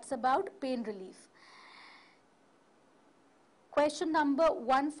 that's about pain relief. Question number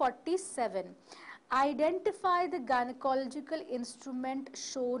 147. Identify the gynecological instrument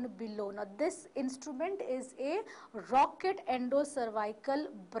shown below. Now this instrument is a rocket endocervical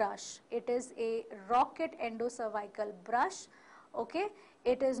brush. It is a rocket endocervical brush. Okay,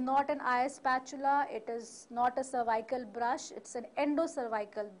 it is not an eye spatula, it is not a cervical brush, it's an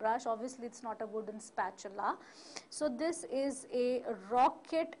endocervical brush. Obviously it's not a wooden spatula. So this is a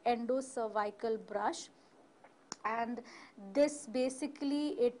rocket endocervical brush, and this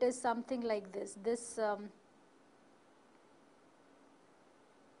basically, it is something like this.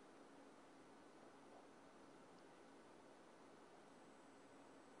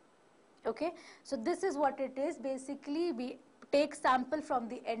 Okay, so this is what it is. Basically we take sample from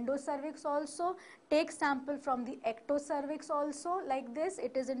the endocervix also, take sample from the ectocervix also, like this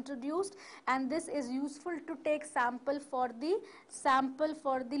it is introduced, and this is useful to take sample for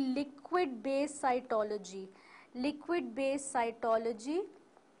the liquid based cytology. Liquid based cytology,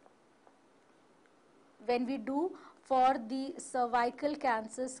 when we do for the cervical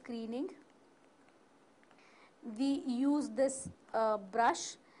cancer screening, we use this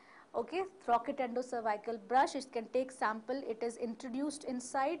brush. Okay, rocket endocervical brush. It can take sample, it is introduced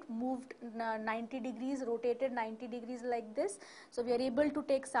inside, moved 90 degrees, rotated 90 degrees like this. So we are able to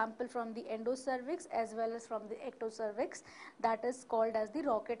take sample from the endocervix as well as from the ectocervix. That is called as the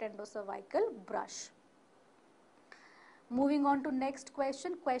rocket endocervical brush. Moving on to next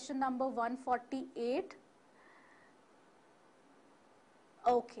question, question number 148.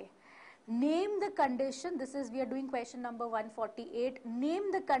 Okay. Name the condition. This is, we are doing question number 148.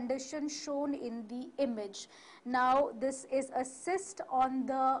 Name the condition shown in the image. Now this is a cyst on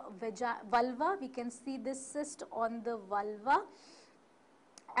the vulva. We can see this cyst on the vulva,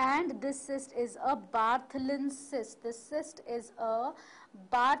 and this cyst is a Bartholin cyst. This cyst is a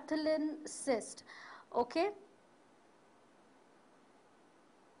Bartholin cyst. Okay.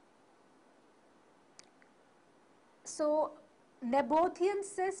 So Nabothian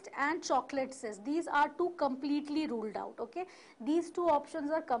cyst and chocolate cyst, these are two completely ruled out. Okay, these two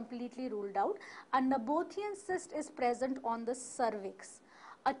options are completely ruled out. A Nabothian cyst is present on the cervix.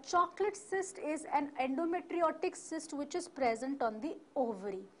 A chocolate cyst is an endometriotic cyst which is present on the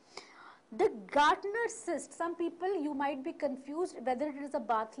ovary. The Gartner cyst, some people, you might be confused whether it is a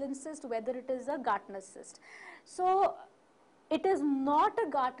Bartholin cyst, whether it is a Gartner cyst. So it is not a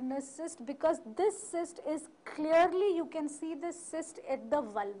Gartner cyst, because this cyst is clearly, you can see this cyst at the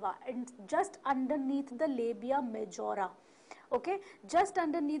vulva and just underneath the labia majora. Okay, just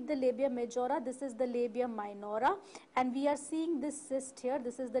underneath the labia majora, this is the labia minora, and we are seeing this cyst here.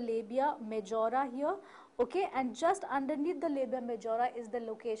 This is the labia majora here. Okay, and just underneath the labia majora is the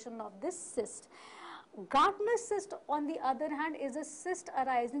location of this cyst. Gartner cyst, on the other hand, is a cyst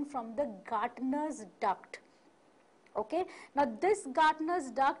arising from the Gartner's duct. Okay, now this Gartner's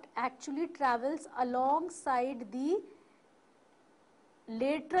duct actually travels alongside the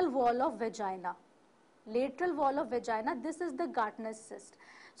lateral wall of vagina. Lateral wall of vagina, this is the Gartner's cyst.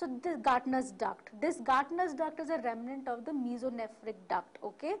 So this Gartner's duct, is a remnant of the mesonephric duct.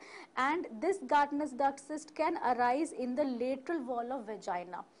 Okay, and this Gartner's duct cyst can arise in the lateral wall of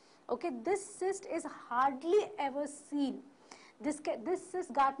vagina. Okay, this cyst is hardly ever seen. This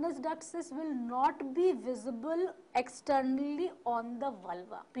cyst, Gartner's duct cyst, will not be visible externally on the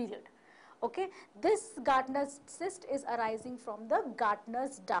vulva, period. Okay, this Gartner's cyst is arising from the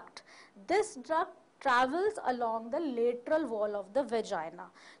Gartner's duct. This duct travels along the lateral wall of the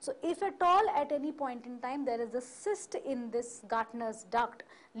vagina. So if at all at any point in time there is a cyst in this Gartner's duct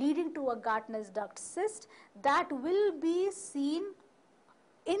leading to a Gartner's duct cyst, that will be seen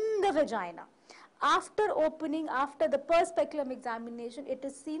in the vagina. After opening, after the per speculum examination, it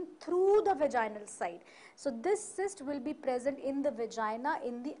is seen through the vaginal side. So this cyst will be present in the vagina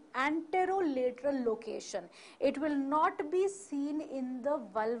in the anterolateral location. It will not be seen in the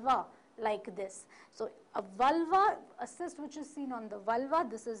vulva like this. So a vulva, a cyst which is seen on the vulva,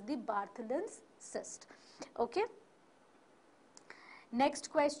 this is the Bartholin's cyst. Okay. Next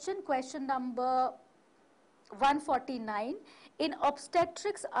question, question number 149. In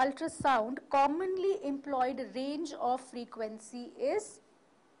obstetrics ultrasound, commonly employed range of frequency is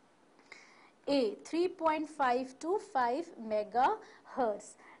A, 3.5 to 5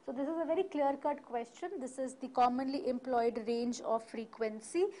 megahertz. So this is a very clear-cut question. This is the commonly employed range of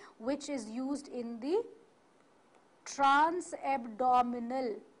frequency which is used in the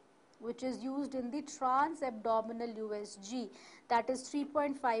transabdominal which is used in the transabdominal USG, that is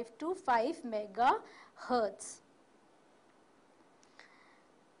 3.5 to 5 megahertz.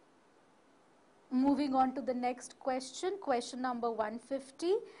 Moving on to the next question, question number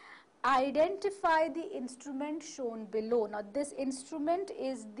 150. Identify the instrument shown below. Now this instrument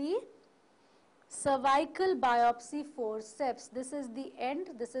is the cervical biopsy forceps. This is the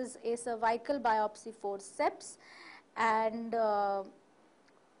end. This is a cervical biopsy forceps, and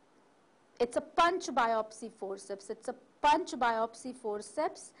it's a punch biopsy forceps. It's a punch biopsy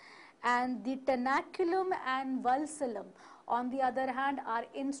forceps, and the tenaculum and valsellum, on the other hand, are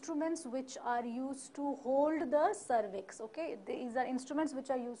instruments which are used to hold the cervix. Okay, these are instruments which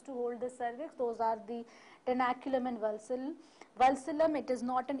are used to hold the cervix. Those are the tenaculum and valsellum. Valsellum, it is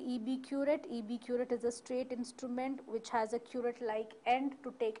not an EB curette. EB curette is a straight instrument which has a curette-like end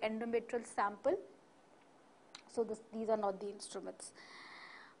to take endometrial sample. So these are not the instruments.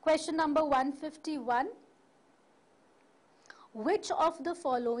 Question number 151. Which of the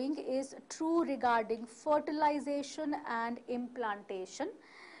following is true regarding fertilization and implantation?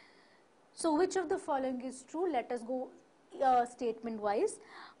 So which of the following is true? Let us go statement wise.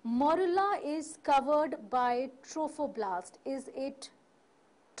 Morula is covered by trophoblast. Is it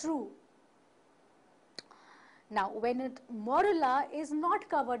true? Now when morula is not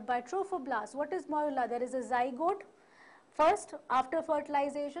covered by trophoblast, what is morula? There is a zygote. First, after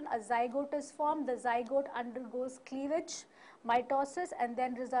fertilization, a zygote is formed. The zygote undergoes cleavage, mitosis, and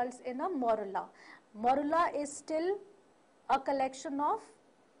then results in a morula. Morula is still a collection of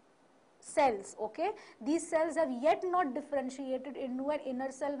cells. Okay, these cells have yet not differentiated into an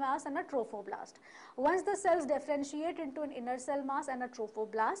inner cell mass and a trophoblast. Once the cells differentiate into an inner cell mass and a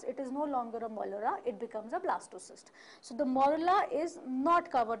trophoblast, it is no longer a morula, it becomes a blastocyst. So the morula is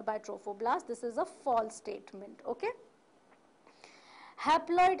not covered by trophoblast. This is a false statement. Okay.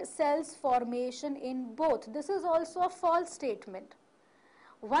 Haploid cells formation in both. This is also a false statement.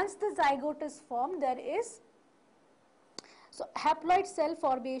 Once the zygote is formed, there is haploid cell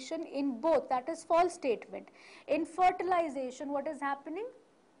formation in both. That is false statement. In fertilization, what is happening?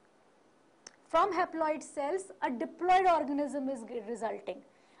 From haploid cells, a diploid organism is resulting.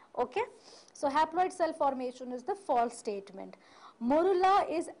 Okay. So haploid cell formation is the false statement. Morula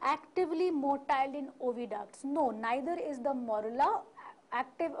is actively motile in oviducts. No, neither is the morula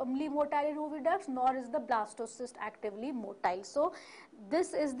actively motile in oviducts, nor is the blastocyst actively motile. So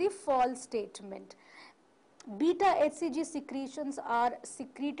this is the false statement. Beta HCG secretions are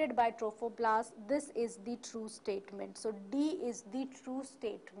secreted by trophoblast. This is the true statement. So D is the true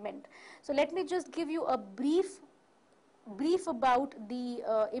statement. So let me just give you a brief about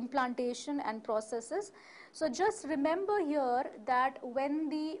the implantation and processes. So just remember here that when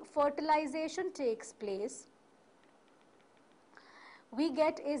the fertilization takes place, we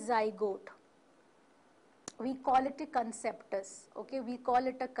get a zygote. We call it a conceptus. Okay, we call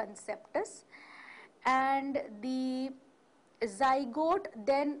it a conceptus, and the zygote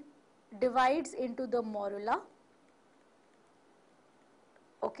then divides into the morula.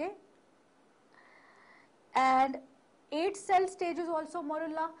 Okay, and 8 cell stage is also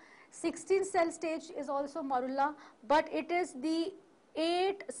morula, 16 cell stage is also morula, but it is the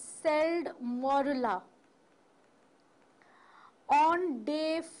 8 celled morula on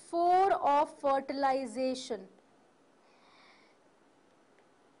day 4 of fertilization.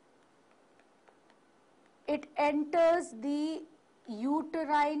 It enters the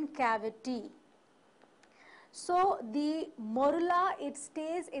uterine cavity. So the morula, it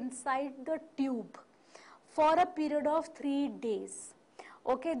stays inside the tube for a period of 3 days.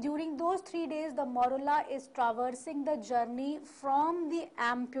 Okay, during those 3 days, the morula is traversing the journey from the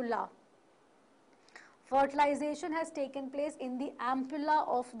ampulla. Fertilization has taken place in the ampulla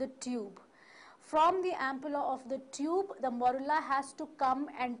of the tube. From the ampulla of the tube, the morula has to come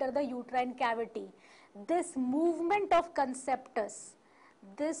enter the uterine cavity. This movement of conceptus,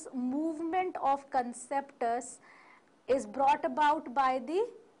 is brought about by the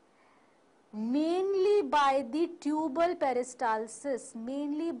mainly by the tubal peristalsis,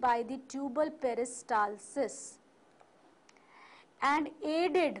 and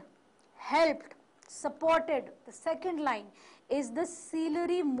aided, helped, supported. The second line is the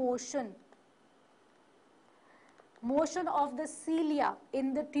ciliary motion of the cilia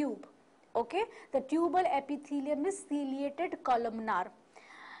in the tube. Okay, the tubal epithelium is ciliated columnar,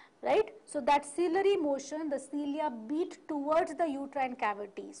 right? So that ciliary motion, the cilia beat towards the uterine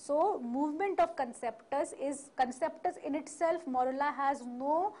cavity. So movement of conceptus in itself, morula has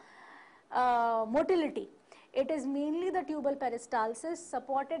no motility. It is mainly the tubal peristalsis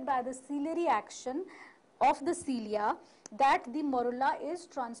supported by the ciliary action of the cilia, that the morula is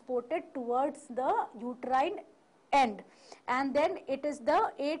transported towards the uterine end, and then it is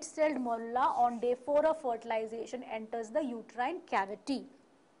the 8-celled morula on day 4 of fertilization enters the uterine cavity.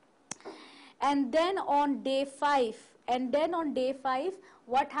 And then on day 5,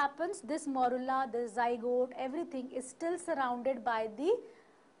 what happens? This morula, the zygote, everything is still surrounded by the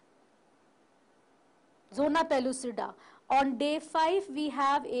zona pellucida. On day 5 we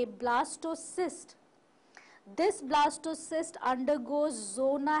have a blastocyst. This blastocyst undergoes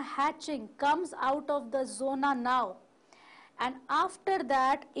zona hatching, comes out of the zona now, and after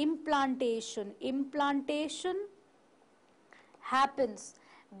that implantation happens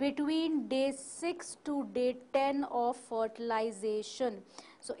between day 6 to day 10 of fertilization.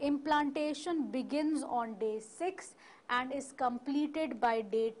 So implantation begins on day 6 and is completed by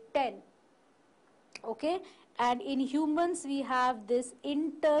day 10. Okay, and in humans we have this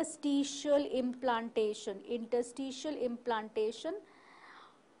interstitial implantation.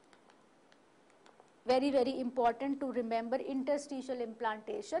 Very, very important to remember interstitial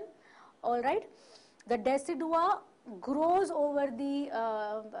implantation. All right, the decidua grows over the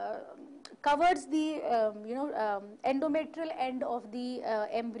covers the endometrial end of the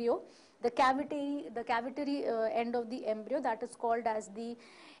embryo, the cavitary end of the embryo, that is called as the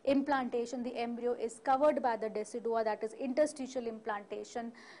implantation. The embryo is covered by the decidua, that is interstitial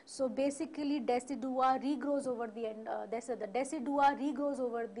implantation. So basically decidua regrows over the end, the decidua regrows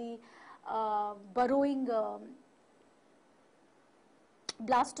over the burrowing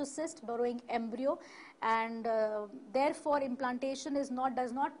blastocyst, burrowing embryo, and therefore implantation does not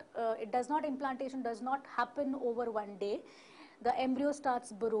happen over one day. The embryo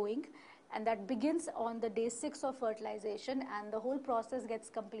starts burrowing, and that begins on the day 6 of fertilization, and the whole process gets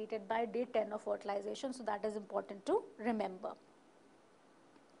completed by day 10 of fertilization. So that is important to remember.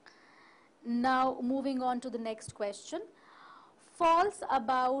 Now moving on to the next question. False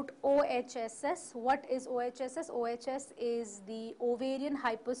about OHSS. What is OHSS? OHS is the ovarian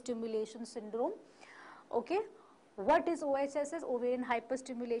hyperstimulation syndrome. Okay, what is OHSS? Ovarian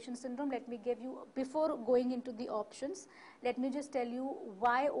hyperstimulation syndrome. Let me give you, before going into the options, let me just tell you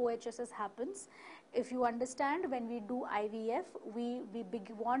why OHSS happens. If you understand, when we do IVF, we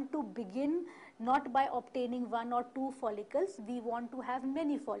want to begin not by obtaining 1 or 2 follicles. We want to have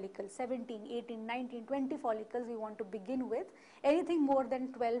many follicles, 17, 18, 19, 20 follicles we want to begin with. Anything more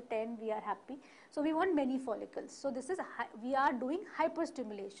than 12, 10, we are happy. So we want many follicles. So this is, we are doing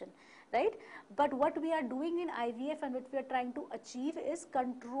hyperstimulation, right? But what we are doing in IVF and what we are trying to achieve is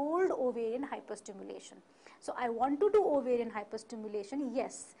controlled ovarian hyperstimulation. So I want to do ovarian hyperstimulation,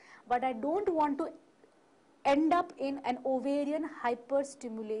 yes, but I don't want to end up in an ovarian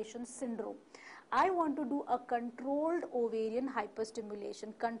hyperstimulation syndrome. I want to do a controlled ovarian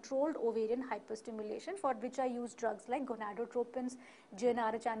hyperstimulation, for which I use drugs like gonadotropins,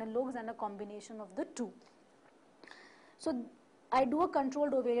 GnRH analogs, and a combination of the two. So I do a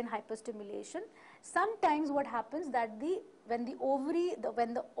controlled ovarian hyperstimulation. Sometimes what happens that when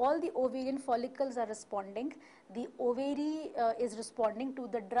all the ovarian follicles are responding, the ovary is responding to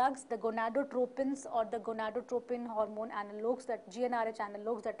the drugs, the gonadotropins or the gonadotropin hormone analogs, that GnRH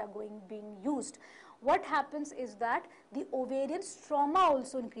analogs that are being used. What happens is that the ovarian stroma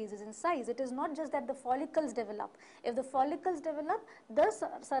also increases in size. It is not just that the follicles develop. If the follicles develop, the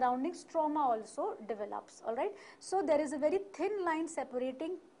surrounding stroma also develops. All right. So there is a very thin line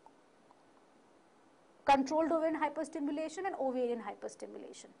separating controlled ovarian hyperstimulation and ovarian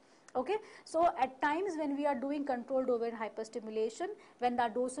hyperstimulation. Okay, so at times when we are doing controlled ovarian hyperstimulation, when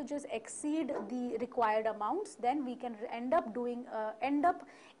the dosages exceed the required amounts, then we can end up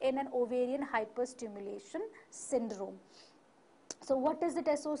in an ovarian hyperstimulation syndrome. So what is it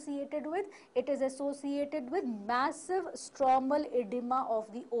associated with? It is associated with massive stromal edema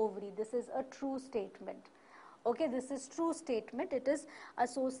of the ovary. This is a true statement. Okay, this is true statement. It is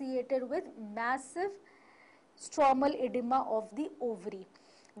associated with massive stromal edema of the ovary.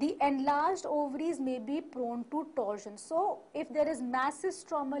 The enlarged ovaries may be prone to torsion. So if there is massive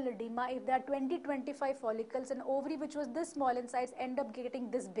stromal edema, if there are 20-25 follicles, an ovary which was this small in size end up getting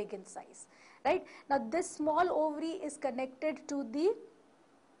this big in size, right? Now this small ovary is connected to the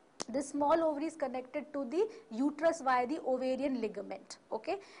uterus via the ovarian ligament.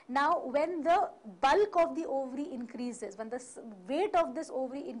 Okay, now when the bulk of the ovary increases, when the weight of this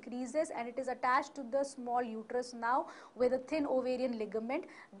ovary increases and it is attached to the small uterus now with a thin ovarian ligament,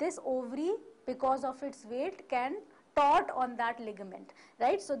 this ovary, because of its weight, can tort on that ligament,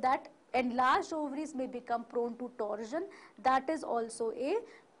 right? So that enlarged ovaries may become prone to torsion. That is also a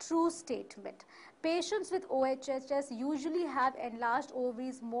true statement. Patients with OHHS usually have enlarged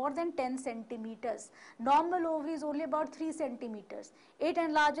ovaries more than 10 centimeters. Normal ovary is only about 3 centimeters. It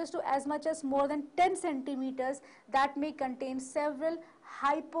enlarges to as much as more than 10 centimeters that may contain several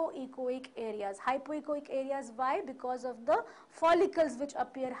hypoechoic areas. Hypoechoic areas, why? Because of the follicles which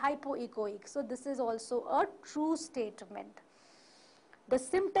appear hypoechoic. So this is also a true statement. The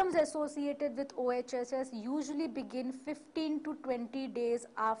symptoms associated with OHSS usually begin 15 to 20 days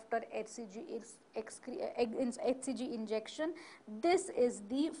after HCG injection. This is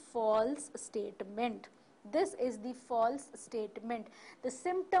the false statement. This is the false statement. The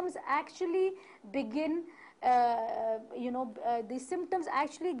symptoms actually begin, the symptoms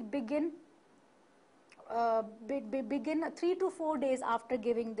actually begin begin 3 to 4 days after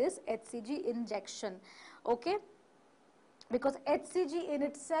giving this HCG injection. Okay, because HCG in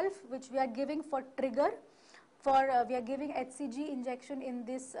itself, which we are giving for trigger, we are giving HCG injection in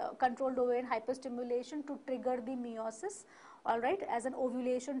this controlled ovarian hyperstimulation to trigger the meiosis. All right, as an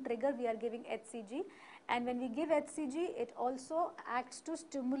ovulation trigger we are giving HCG, and when we give HCG it also acts to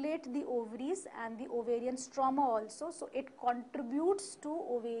stimulate the ovaries and the ovarian stroma also, so it contributes to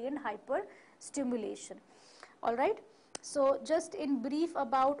ovarian hyperstimulation. All right. So just in brief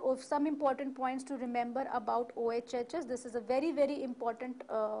about some important points to remember about OHHS. This is a very, very important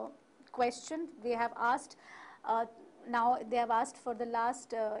question they have asked. Now they have asked for the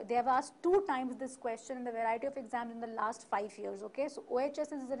last, they have asked 2 times this question in the variety of exams in the last 5 years. Okay, so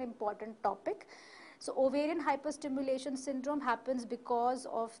OHSS is an important topic. So ovarian hyperstimulation syndrome happens because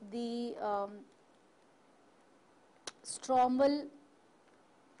of the stromal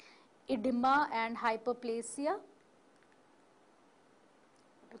edema and hyperplasia.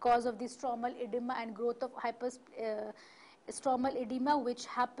 Because of the stromal edema and growth of stromal edema, which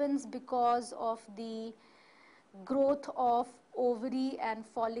happens because of the growth of ovary and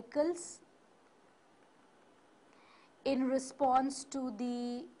follicles in response to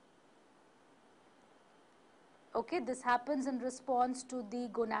the, okay, this happens in response to the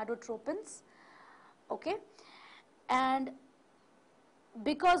gonadotropins. Okay, and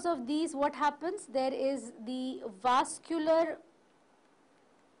because of these, what happens, there is the vascular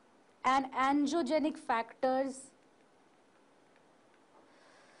and angiogenic factors,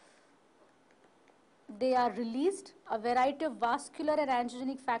 they are released. A variety of vascular and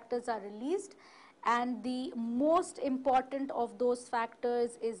angiogenic factors are released, and the most important of those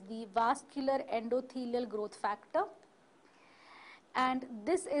factors is the vascular endothelial growth factor, and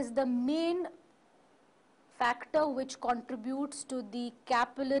this is the main factor which contributes to the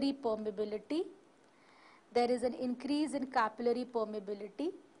capillary permeability. There is an increase in capillary permeability,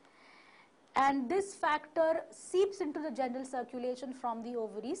 and this factor seeps into the general circulation from the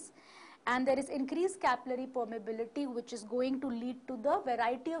ovaries, and there is increased capillary permeability, which is going to lead to the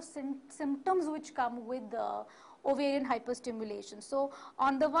variety of symptoms which come with the ovarian hyperstimulation. So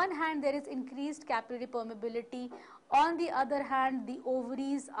on the one hand there is increased capillary permeability, on the other hand the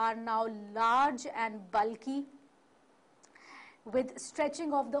ovaries are now large and bulky, with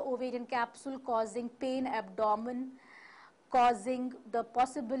stretching of the ovarian capsule causing pain abdomen, causing the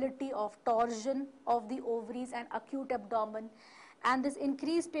possibility of torsion of the ovaries and acute abdomen, and this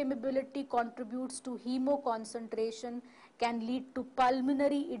increased permeability contributes to hemoconcentration, can lead to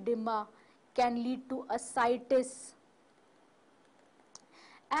pulmonary edema, can lead to ascites,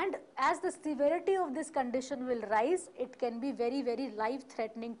 and as the severity of this condition will rise, it can be very, very life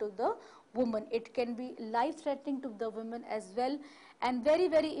threatening to the woman. It can be life threatening to the woman as well, and very,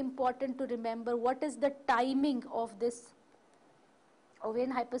 very important to remember what is the timing of this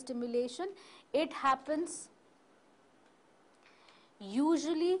ovarian hyperstimulation. It happens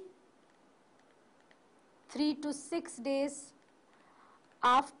usually 3 to 6 days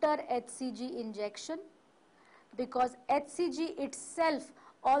after HCG injection, because HCG itself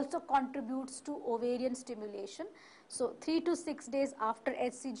also contributes to ovarian stimulation. So 3 to 6 days after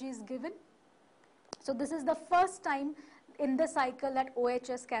HCG is given. So this is the first time in the cycle that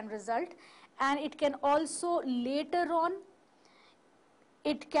OHS can result, and it can also later on,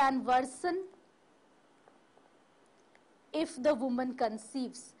 it can worsen if the woman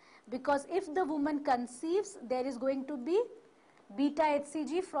conceives, because if the woman conceives, there is going to be beta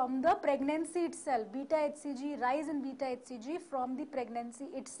HCG from the pregnancy itself, beta HCG, rise in beta HCG from the pregnancy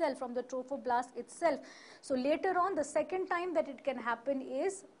itself, from the trophoblast itself. So later on, the second time that it can happen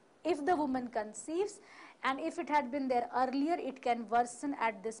is if the woman conceives, and if it had been there earlier, it can worsen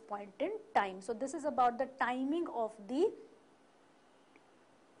at this point in time. So this is about the timing of the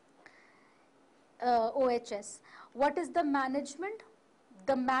OHS. What is the management?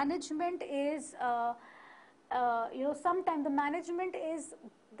 The management is, sometimes the management is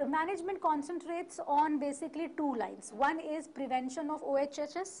the management concentrates on basically two lines. One is prevention of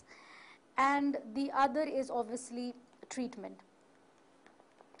OHHS and the other is obviously treatment.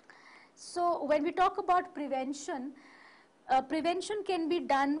 So when we talk about prevention, prevention can be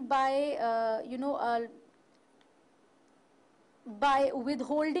done by by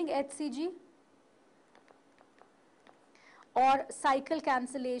withholding HCG or cycle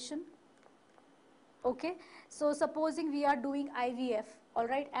cancellation. Okay, so supposing we are doing IVF, all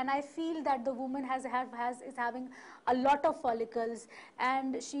right, and I feel that the woman is having a lot of follicles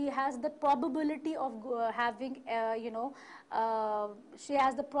and she has the probability of having she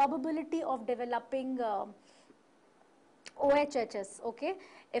has the probability of developing OHHS. Okay,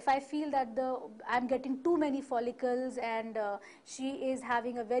 if I feel that I'm getting too many follicles and she is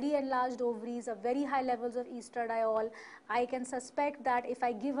having a very enlarged ovaries, a very high levels of estradiol, I can suspect that if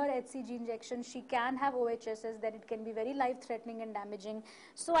I give her HCG injection, she can have OHSS, then it can be very life threatening and damaging.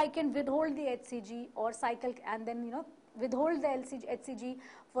 So I can withhold the HCG or cycle and then withhold the HCG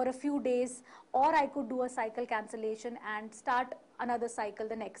for a few days, or I could do a cycle cancellation and start another cycle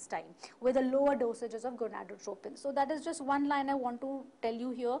the next time with a lower dosages of gonadotropin. So that is just one line I want to tell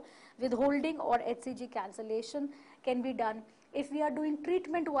you here. Withholding or HCG cancellation can be done. If we are doing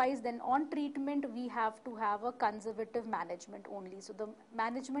treatment wise, then on treatment we have to have a conservative management only. So the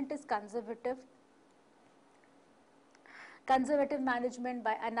management is conservative management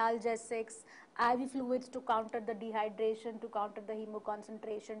by analgesics, IV fluids to counter the dehydration, to counter the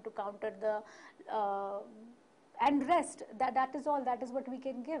hemoconcentration, to counter the and rest. That is all. That is what we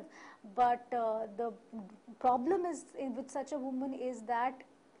can give. But the problem is with such a woman is that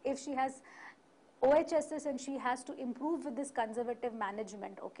if she has OHSS and she has to improve with this conservative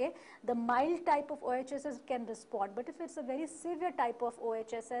management, okay, the mild type of OHSS can respond. But if it's a very severe type of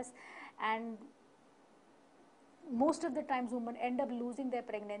OHSS, and most of the times women end up losing their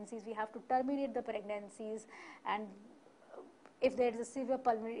pregnancies, we have to terminate the pregnancies, and if there is a severe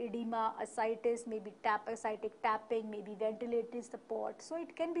pulmonary edema, ascites, maybe ascitic tapping, maybe ventilator support. So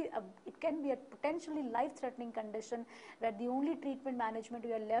it can be a potentially life-threatening condition where the only treatment management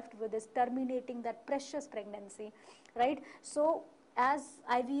we are left with is terminating that precious pregnancy, right? So as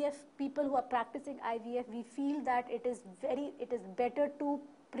IVF people who are practicing IVF, we feel that it is better to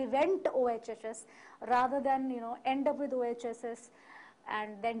prevent OHSS rather than end up with OHSS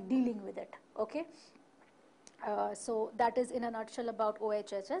and then dealing with it. Okay. So that is in a nutshell about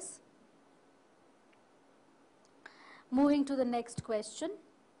OHSS. Moving to the next question.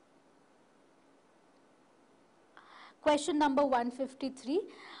 Question number 153.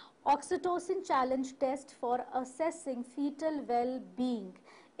 Oxytocin challenge test for assessing fetal well-being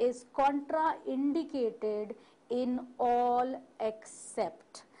is contraindicated in all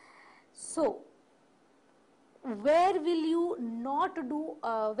except. So where will you not do,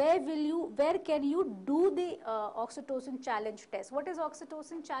 where can you do the oxytocin challenge test? What is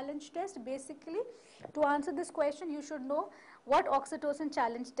oxytocin challenge test? Basically, to answer this question, you should know what oxytocin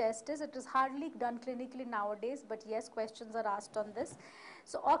challenge test is. It is hardly done clinically nowadays, but yes, questions are asked on this.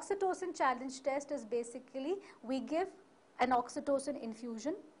 So oxytocin challenge test is basically, we give an oxytocin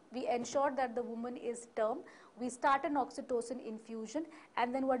infusion. We ensure that the woman is term. We start an oxytocin infusion,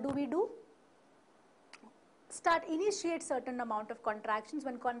 and then what do? Initiate certain amount of contractions.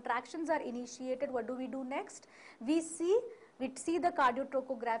 When contractions are initiated, what do we do next? We see the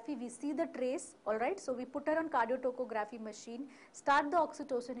cardiotocography, we see the trace, all right. So we put her on cardiotocography machine, start the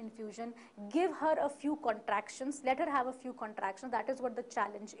oxytocin infusion, give her a few contractions, let her have a few contractions. That is what the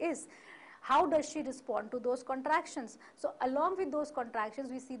challenge is. How does she respond to those contractions? So along with those contractions,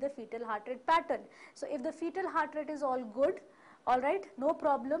 we see the fetal heart rate pattern. So if the fetal heart rate is all good, all right, no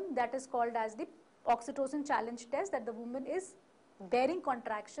problem, that is called as the oxytocin challenge test, that the woman is bearing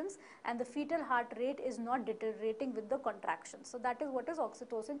contractions and the fetal heart rate is not deteriorating with the contractions. So that is what is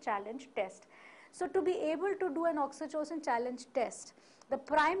oxytocin challenge test. So to be able to do an oxytocin challenge test, the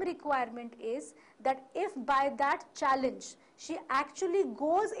prime requirement is that if by that challenge she actually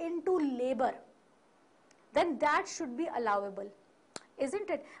goes into labor, then that should be allowable, isn't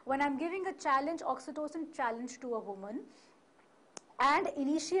it? When I'm giving a challenge, oxytocin challenge to a woman and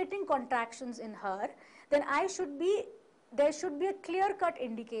initiating contractions in her, then there should be a clear-cut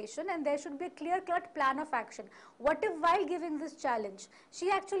indication and there should be a clear-cut plan of action. What if while giving this challenge,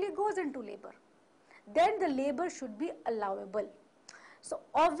 she actually goes into labor? Then the labor should be allowable. So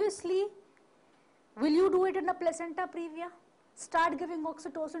obviously, will you do it in a placenta previa? Start giving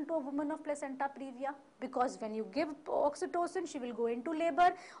oxytocin to a woman of placenta previa, because when you give oxytocin, she will go into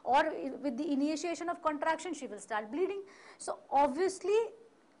labor, or with the initiation of contraction, she will start bleeding. So obviously,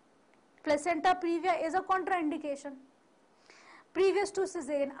 placenta previa is a contraindication. Previous to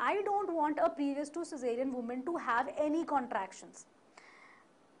cesarean, I don't want a previous to cesarean woman to have any contractions.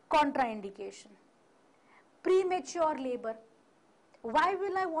 Contraindication. Premature labor. Why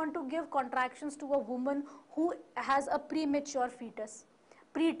will I want to give contractions to a woman who has a premature fetus,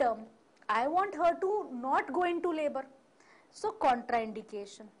 preterm? I want her to not go into labor. So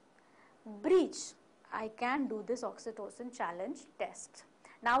contraindication. Breech. I can do this oxytocin challenge test.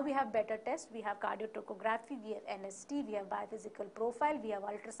 Now we have better tests. We have cardiotocography, we have NST, we have biophysical profile, we have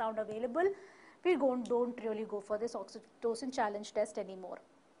ultrasound available. We don't really go for this oxytocin challenge test anymore.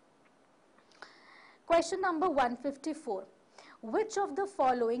 Question number 154. Which of the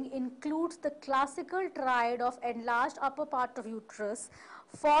following includes the classical triad of enlarged upper part of uterus,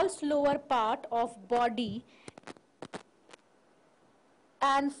 false lower part of body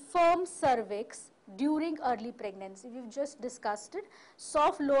and firm cervix during early pregnancy? We've just discussed it.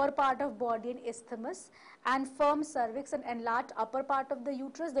 Soft lower part of body and isthmus, and firm cervix and enlarged upper part of the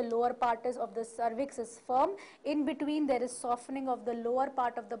uterus. The lower part of the cervix is firm. In between there is softening of the lower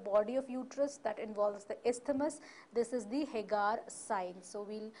part of the body of uterus that involves the isthmus. This is the Hagar sign. So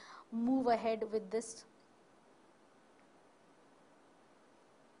we'll move ahead with this.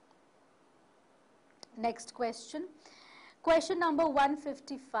 Next question. Question number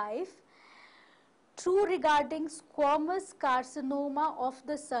 155. True regarding squamous carcinoma of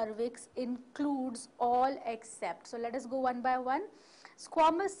the cervix includes all except. So let us go one by one.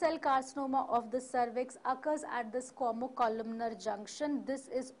 Squamous cell carcinoma of the cervix occurs at the squamocolumnar junction. This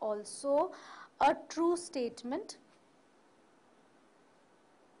is also a true statement.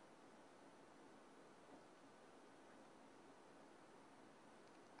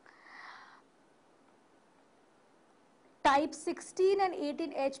 Type 16 and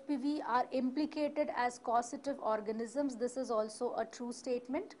 18 HPV are implicated as causative organisms. This is also a true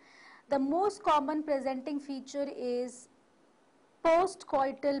statement. The most common presenting feature is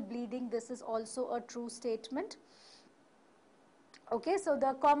postcoital bleeding. This is also a true statement. Okay, so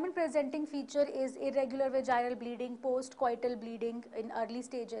the common presenting feature is irregular vaginal bleeding, postcoital bleeding in early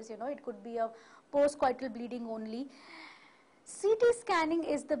stages. It could be a postcoital bleeding only. CT scanning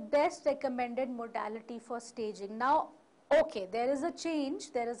is the best recommended modality for staging. Now, okay, there is a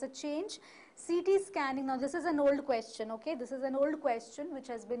change. CT scanning, now this is an old question, okay, this is an old question which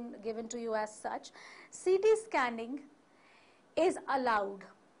has been given to you as such. CT scanning is allowed,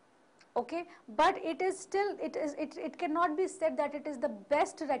 okay, but it is still, it cannot be said that it is the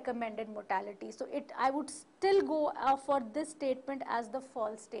best recommended modality. So I would still go for this statement as the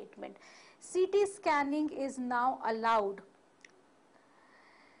false statement. CT scanning is now allowed.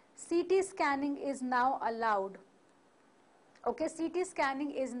 CT scanning is now allowed. Okay, CT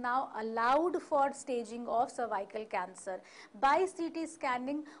scanning is now allowed for staging of cervical cancer. By CT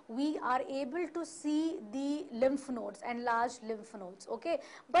scanning, we are able to see the lymph nodes, enlarged lymph nodes, okay.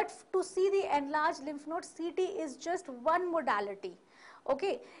 But to see the enlarged lymph nodes, CT is just one modality,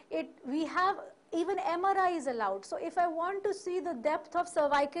 okay. We have even MRI is allowed. So if I want to see the depth of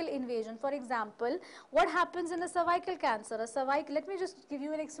cervical invasion, for example, what happens in a cervical cancer? Let me just give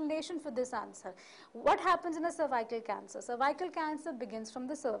you an explanation for this answer. What happens in a cervical cancer? Cervical cancer begins from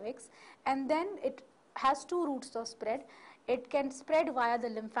the cervix and then it has two routes of spread. It can spread via the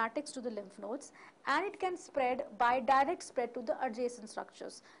lymphatics to the lymph nodes, and it can spread by direct spread to the adjacent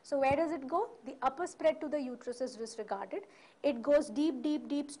structures. So where does it go? The upper spread to the uterus is disregarded. It goes deep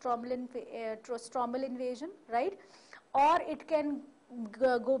stromal invasion, right? Or it can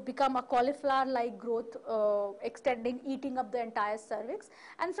go become a cauliflower-like growth, extending, eating up the entire cervix,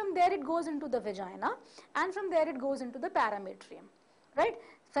 and from there it goes into the vagina, and from there it goes into the parametrium, right?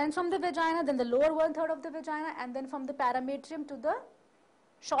 Then from the vagina, then the lower 1/3 of the vagina, and then from the parametrium to the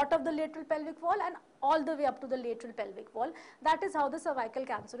short of the lateral pelvic wall and all the way up to the lateral pelvic wall. That is how the cervical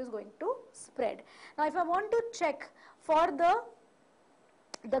cancer is going to spread. Now, if I want to check for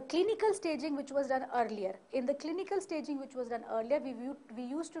the clinical staging which was done earlier, in the clinical staging which was done earlier, we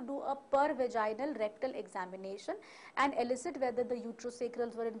used to do a per vaginal rectal examination and elicit whether the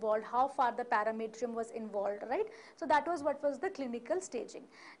uterosacrals were involved, how far the parametrium was involved, right? So that was what was the clinical staging.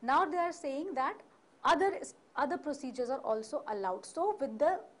 Now they are saying that other procedures are also allowed. So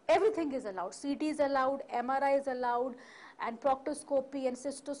everything is allowed. CT is allowed, MRI is allowed, and proctoscopy and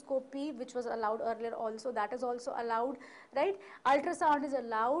cystoscopy, which was allowed earlier also, that is also allowed, right? Ultrasound is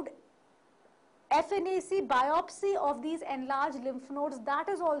allowed. FNAC, biopsy of these enlarged lymph nodes, that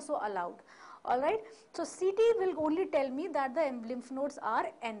is also allowed. Alright, so CT will only tell me that the lymph nodes are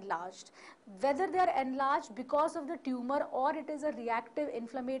enlarged. Whether they are enlarged because of the tumor or it is a reactive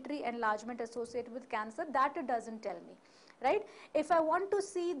inflammatory enlargement associated with cancer, that it doesn't tell me, right? If I want to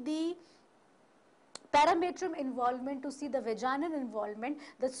see the parametrium involvement to see the vaginal involvement,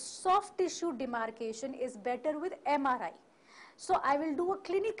 the soft tissue demarcation is better with MRI. So I will do a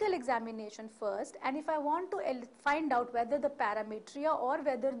clinical examination first, and if I want to find out whether the parametria or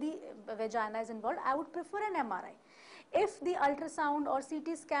whether the vagina is involved, I would prefer an MRI. If the ultrasound or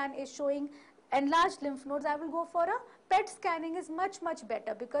CT scan is showing enlarged lymph nodes, I will go for a PET scanning. Is much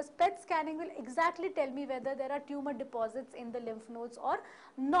better, because PET scanning will exactly tell me whether there are tumor deposits in the lymph nodes or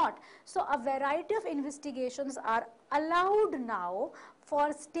not. So a variety of investigations are allowed now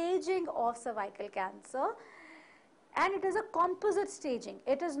for staging of cervical cancer. And it is a composite staging.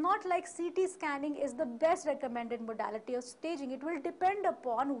 It is not like CT scanning is the best recommended modality of staging. It will depend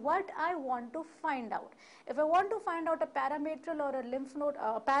upon what I want to find out. If I want to find out a parametrial or a lymph node,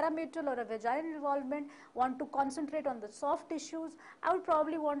 parametrial or a vaginal involvement, want to concentrate on the soft tissues, I would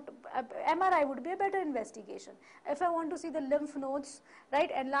probably want MRI would be a better investigation. If I want to see the lymph nodes, right,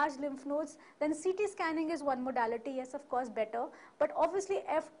 enlarged lymph nodes, then CT scanning is one modality, yes, of course, better. But obviously,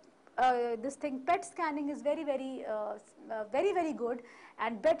 this thing PET scanning is very good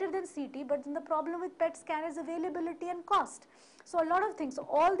and better than CT, but then the problem with PET scan is availability and cost. So a lot of things. So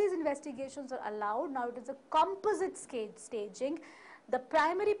all these investigations are allowed. Now it is a composite staging. The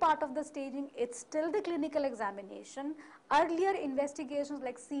primary part of the staging, it's still the clinical examination. Earlier investigations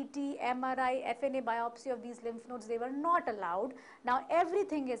like CT, MRI, FNA biopsy of these lymph nodes, they were not allowed. Now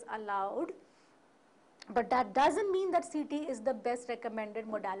everything is allowed. But that doesn't mean that CT is the best recommended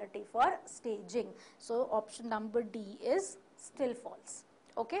modality for staging. So option number D is still false.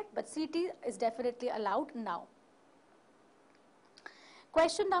 Okay, but CT is definitely allowed now.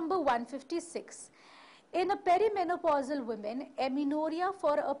 Question number 156. In a perimenopausal woman, amenorrhea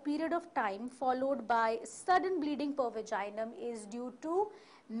for a period of time followed by sudden bleeding per vaginum is due to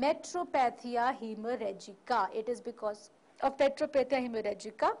metropathia hemorrhagica. It is because of metropathia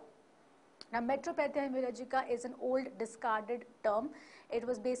hemorrhagica. Now, metropathia hemorrhagica is an old discarded term. It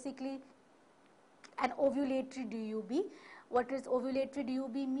was basically an ovulatory DUB. What is ovulatory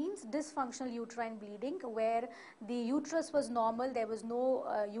DUB means? Dysfunctional uterine bleeding, where the uterus was normal, there was no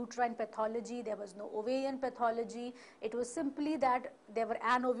uterine pathology, there was no ovarian pathology. It was simply that there were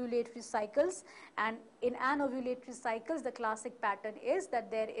anovulatory cycles, and in anovulatory cycles, the classic pattern is that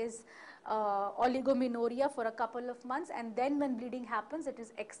there is oligomenorrhea for a couple of months, and then when bleeding happens, it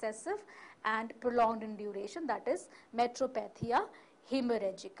is excessive and prolonged in duration. That is metropathia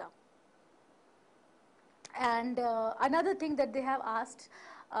hemorrhagica. And another thing that they have asked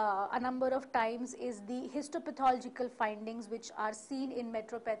a number of times is the histopathological findings which are seen in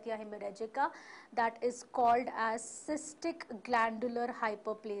metropathia hemorrhagica, that is called as cystic glandular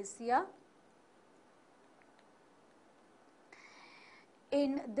hyperplasia.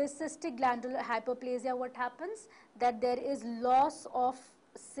 In this cystic glandular hyperplasia, what happens? That there is loss of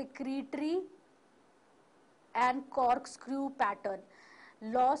secretory and corkscrew pattern.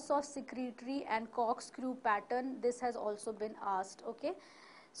 Loss of secretory and corkscrew pattern, this has also been asked. Okay,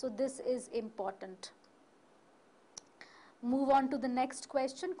 so this is important. Move on to the next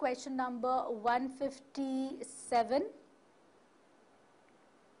question, question number 157.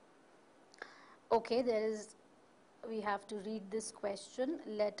 Okay, we have to read this question.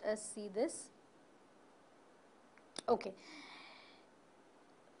 Let us see this. Okay,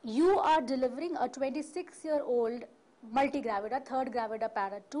 you are delivering a 26-year-old multigravida, third gravida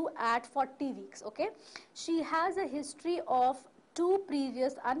para 2 at 40 weeks. Okay, she has a history of 2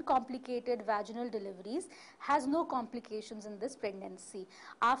 previous uncomplicated vaginal deliveries, has no complications in this pregnancy.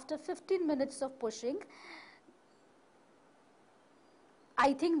 After 15 minutes of pushing,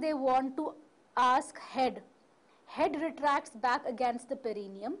 I think they want to ask head. Head retracts back against the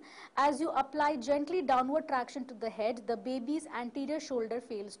perineum. As you apply gently downward traction to the head, the baby's anterior shoulder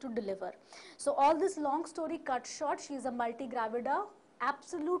fails to deliver. So all this long story cut short, she is a multigravida,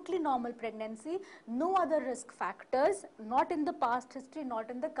 absolutely normal pregnancy, no other risk factors, not in the past history, not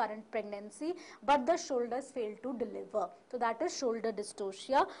in the current pregnancy, but the shoulders fail to deliver. So that is shoulder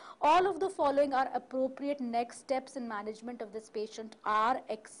dystocia. All of the following are appropriate next steps in management of this patient are,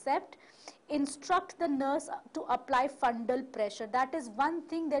 except instruct the nurse to apply fundal pressure. That is one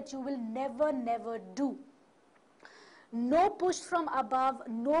thing that you will never do. No push from above,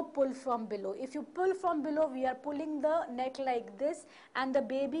 no pull from below. If you pull from below, we are pulling the neck like this, and the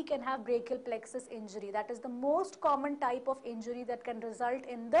baby can have brachial plexus injury. That is the most common type of injury that can result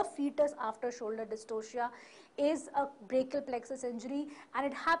in the fetus after shoulder dystocia, is a brachial plexus injury, and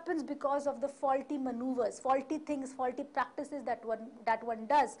it happens because of the faulty maneuvers, faulty things, faulty practices that one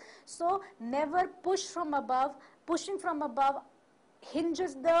does. So never push from above. Pushing from above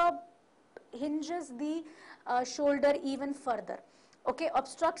hinges the shoulder even further. okay,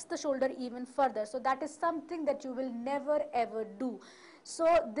 obstructs the shoulder even further. So that is something that you will never ever do.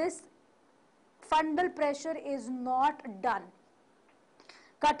 So this fundal pressure is not done.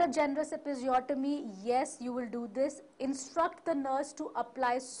 Cut a generous episiotomy, yes, you will do this. Instruct the nurse to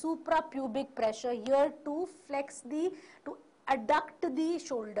apply suprapubic pressure here to flex to adduct the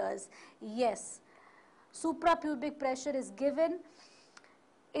shoulders. Yes, suprapubic pressure is given.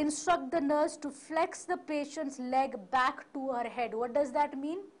 Instruct the nurse to flex the patient's leg back to her head. What does that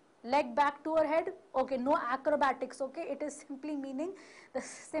mean? Leg back to her head? Okay, no acrobatics, okay? It is simply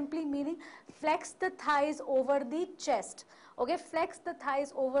meaning flex the thighs over the chest. Okay, flex the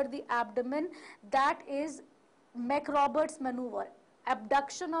thighs over the abdomen. That is McRoberts maneuver.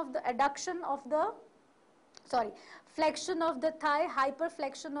 Flexion of the thigh,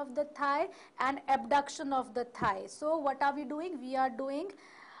 hyperflexion of the thigh, and abduction of the thigh. So what are we doing? We are doing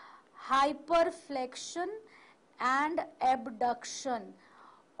hyperflexion and abduction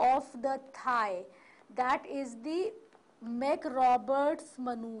of the thigh. That is the McRoberts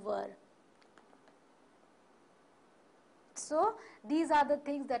maneuver. So these are the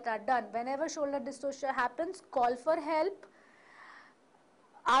things that are done. Whenever shoulder dystocia happens, call for help.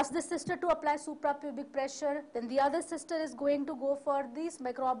 Ask the sister to apply suprapubic pressure. Then the other sister is going to go for this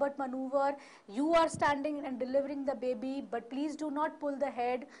McRobert maneuver. You are standing and delivering the baby, but please do not pull the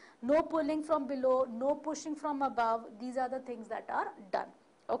head. No pulling from below, no pushing from above. These are the things that are done.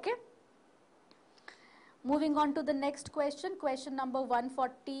 Okay. Moving on to the next question. Question number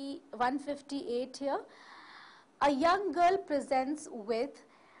 158 here. A young girl presents with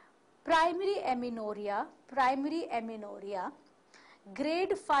primary amenorrhea,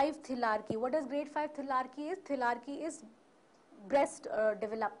 grade 5 thelarchy. What does grade 5 thelarchy is? Thelarchy is breast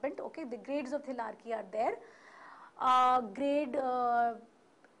development. Okay, the grades of thelarchy are there. Grade 1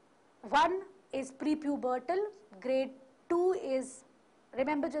 is prepubertal. Grade 2 is,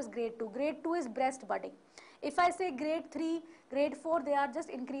 remember just grade 2. Grade 2 is breast budding. If I say grade 3, grade 4, they are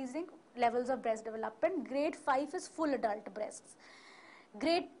just increasing levels of breast development. Grade 5 is full adult breasts.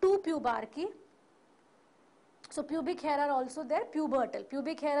 Grade 2 pubarchy. So pubic hair are also there, pubertal.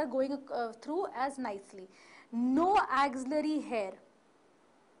 Pubic hair are going through as nicely. No axillary hair.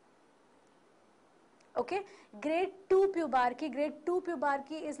 Okay, grade 2 pubarchy. Grade 2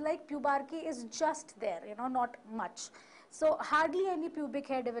 pubarchy is like pubarchy is just there, not much. So hardly any pubic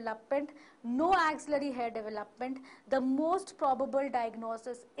hair development, no axillary hair development. The most probable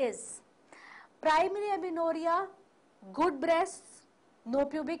diagnosis is primary amenorrhea, good breasts, no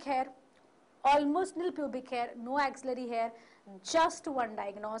pubic hair, almost nil pubic hair, no axillary hair, just one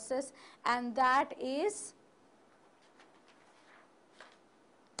diagnosis, and that is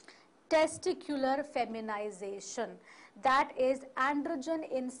testicular feminization. That is androgen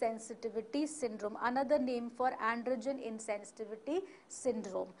insensitivity syndrome, another name for androgen insensitivity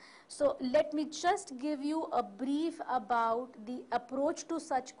syndrome. So let me just give you a brief about the approach to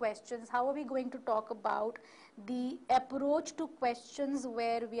such questions. How are we going to talk about the approach to questions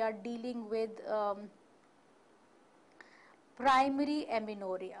where we are dealing with primary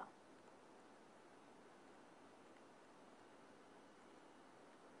amenorrhea?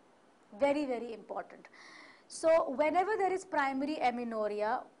 Very, very important. So whenever there is primary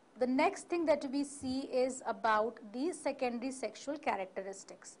amenorrhea, the next thing that we see is about the secondary sexual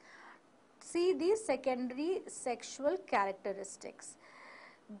characteristics. See these secondary sexual characteristics.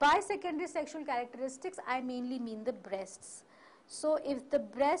 By secondary sexual characteristics, I mainly mean the breasts. So if the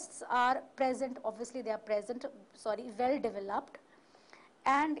breasts are present, obviously they are present, well developed,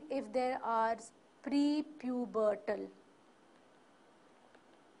 and if there are prepubertal,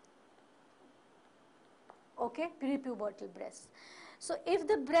 okay, prepubertal breasts. So if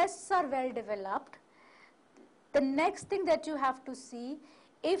the breasts are well developed, the next thing that you have to see,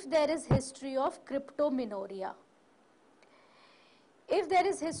 if there is history of cryptomenorrhea. If there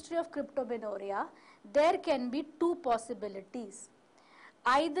is history of cryptomenorrhea, there can be two possibilities.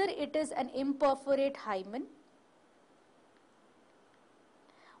 Either it is an imperforate hymen.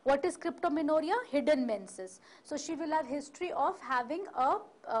 What is cryptomenorrhea? Hidden menses. So she will have history of having a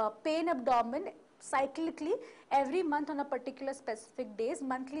pain abdomen cyclically every month on a particular specific days,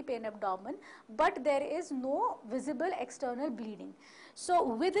 monthly pain abdomen, but there is no visible external bleeding. So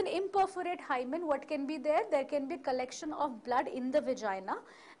with an imperforate hymen, what can be there? There can be collection of blood in the vagina,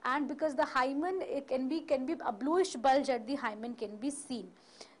 and because the hymen, it can be a bluish bulge at the hymen can be seen.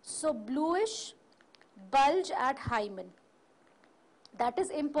 So bluish bulge at hymen, that is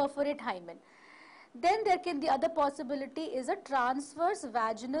imperforate hymen. Then there can, the other possibility is a transverse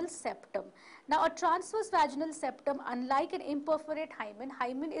vaginal septum. Now a transverse vaginal septum, unlike an imperforate hymen,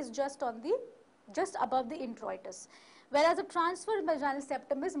 hymen is just above the introitus. whereas the transverse vaginal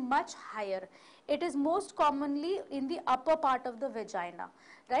septum is much higher. It is most commonly in the upper part of the vagina,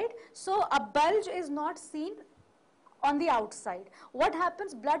 right? So a bulge is not seen on the outside. What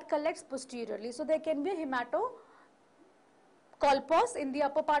happens? Blood collects posteriorly, so there can be a hematocolpos in the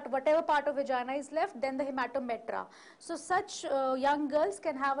upper part, whatever part of vagina is left, then the hematometra. So such young girls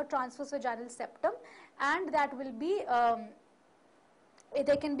can have a transverse vaginal septum, and that will be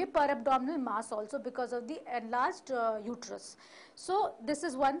there can be per-abdominal mass also because of the enlarged uterus. So this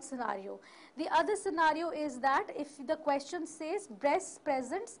is one scenario. The other scenario is that if the question says breast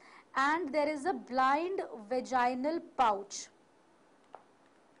presents and there is a blind vaginal pouch.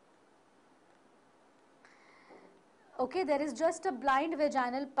 Okay, there is just a blind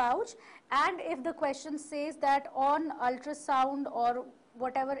vaginal pouch, and if the question says that on ultrasound or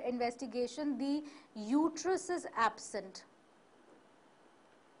whatever investigation the uterus is absent.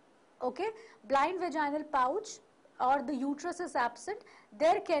 Okay, blind vaginal pouch or the uterus is absent,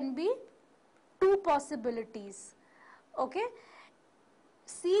 there can be two possibilities. Okay,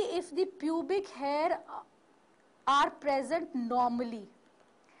 see if the pubic hair are present normally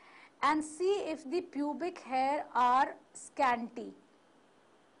and see if the pubic hair are scanty.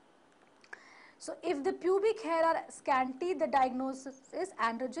 So if the pubic hair are scanty, the diagnosis is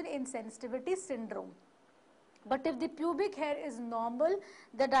androgen insensitivity syndrome. But if the pubic hair is normal,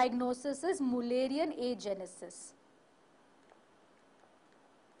 the diagnosis is Mullerian agenesis.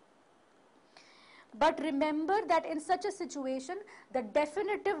 But remember that in such a situation, the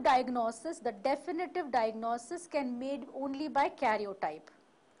definitive diagnosis can be made only by karyotype.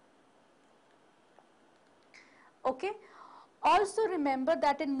 Okay. Also remember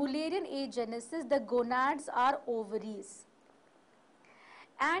that in Mullerian agenesis, the gonads are ovaries.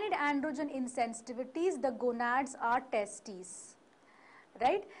 And in androgen insensitivities, the gonads are testes,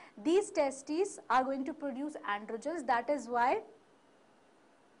 right? These testes are going to produce androgens. That is why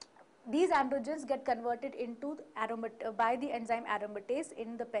these androgens get converted into by the enzyme aromatase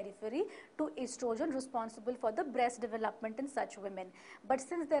in the periphery to estrogen, responsible for the breast development in such women. But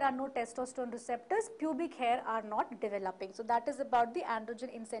since there are no testosterone receptors, pubic hair are not developing. So that is about the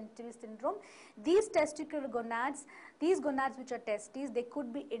androgen insensitivity syndrome. These testicular gonads, these gonads which are testes, they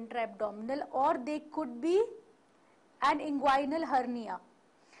could be intra-abdominal or they could be an inguinal hernia.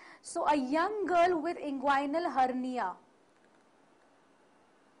 So a young girl with inguinal hernia,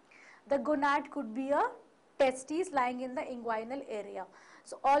 the gonad could be a testes lying in the inguinal area.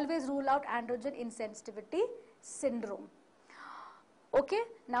 So always rule out androgen insensitivity syndrome. Okay,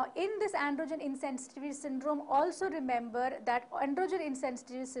 now in this androgen insensitivity syndrome, also remember that androgen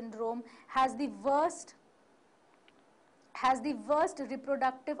insensitivity syndrome has the worst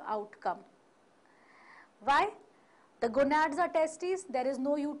reproductive outcome. Why? The gonads are testes, there is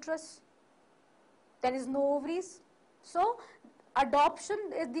no uterus, there is no ovaries. So adoption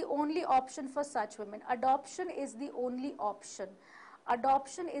is the only option for such women. Adoption is the only option.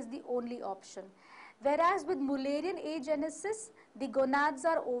 Adoption is the only option. Whereas with Mullerian agenesis, the gonads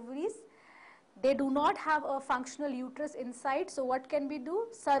are ovaries. They do not have a functional uterus inside. So what can we do?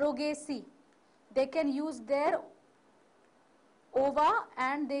 Surrogacy. They can use their ova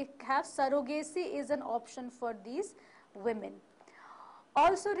and they have surrogacy is an option for these women.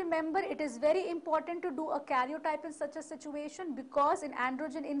 Also remember, it is very important to do a karyotype in such a situation, because in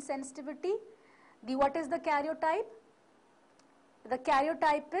androgen insensitivity, what is the karyotype? The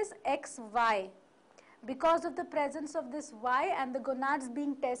karyotype is XY. Because of the presence of this Y and the gonads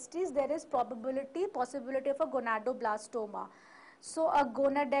being testes, there is possibility of a gonadoblastoma. So a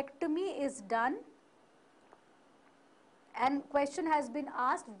gonadectomy is done, and question has been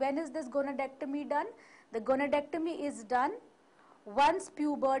asked, when is this gonadectomy done? The gonadectomy is done once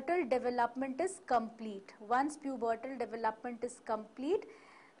pubertal development is complete. Once pubertal development is complete,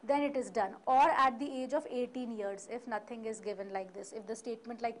 then it is done, or at the age of 18 years if nothing is given like this. If the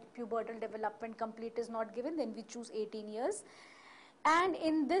statement like pubertal development complete is not given, then we choose 18 years. And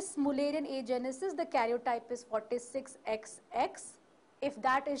in this Mullerian agenesis, the karyotype is 46XX. If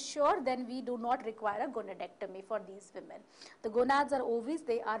that is sure, then we do not require a gonadectomy for these women. The gonads are ovaries,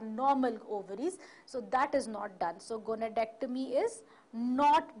 they are normal ovaries, so that is not done. So gonadectomy is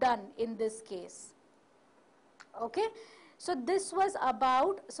not done in this case. Okay. So this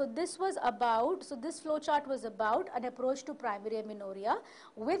flowchart was about an approach to primary amenorrhea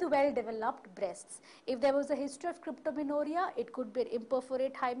with well-developed breasts. If there was a history of cryptomenorrhea, it could be an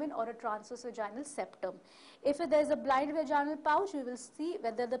imperforate hymen or a transverse vaginal septum. If there is a blind vaginal pouch, we will see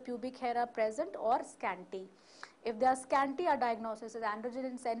whether the pubic hair are present or scanty. If they are scanty, our diagnosis is androgen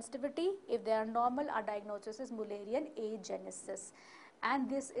insensitivity. If they are normal, our diagnosis is Mullerian agenesis. And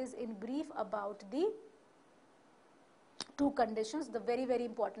this is in brief about the two conditions, the very, very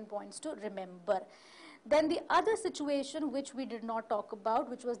important points to remember. Then the other situation which we did not talk about,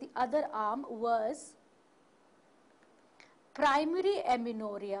 which was the other arm, was primary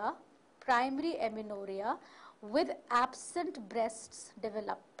amenorrhea with absent breasts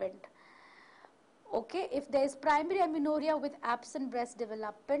development. Okay, if there is primary amenorrhea with absent breast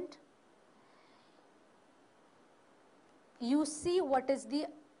development, you see what is the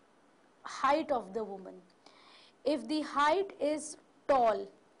height of the woman. If the height is tall,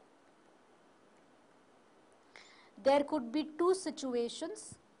 there could be two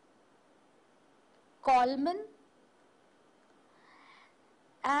situations: Coleman,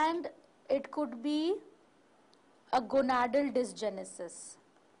 and it could be a gonadal dysgenesis.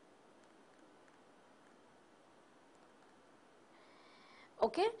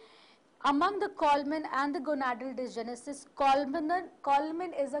 Okay, among the Coleman and the gonadal dysgenesis,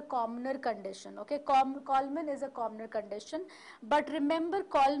 Coleman is a commoner condition. Okay, Coleman is a commoner condition, but remember,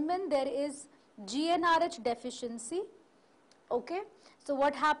 Coleman, there is GnRH deficiency. Okay, so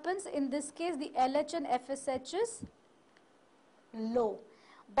what happens in this case? The LH and FSH is low,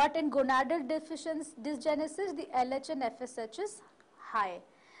 but in gonadal dysgenesis, the LH and FSH is high.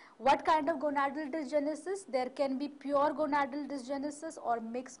 What kind of gonadal dysgenesis? There can be pure gonadal dysgenesis or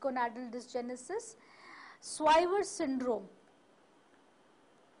mixed gonadal dysgenesis. Swivert syndrome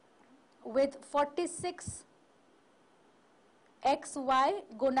with 46XY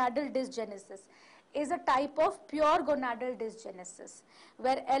gonadal dysgenesis is a type of pure gonadal dysgenesis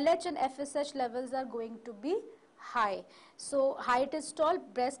where LH and FSH levels are going to be high. So height is tall,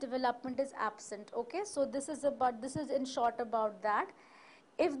 breast development is absent. Okay, so this is in short about that.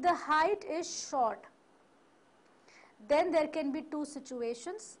 If the height is short, then there can be two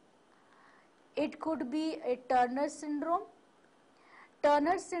situations. It could be a Turner syndrome.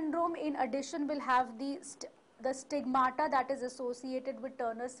 Turner syndrome in addition will have the stigmata that is associated with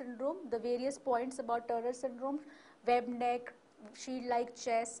Turner syndrome, the various points about Turner syndrome: web neck, shield-like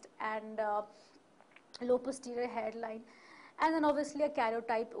chest, and low posterior hairline. And then obviously a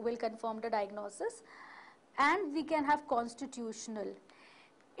karyotype will confirm the diagnosis. And we can have constitutional.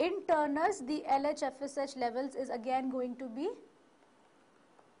 In Turner's, the LH-FSH levels is again going to be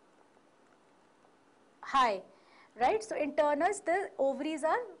high, right? So in Turner's, the ovaries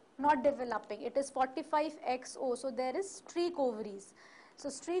are not developing. It is 45XO, so there is streak ovaries. So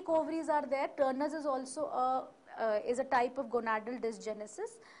streak ovaries are there. Turner's is also is a type of gonadal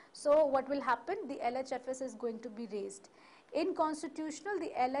dysgenesis. So what will happen? The LH-FS is going to be raised. In constitutional,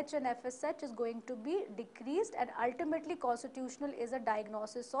 the LH and FSH is going to be decreased, and ultimately constitutional is a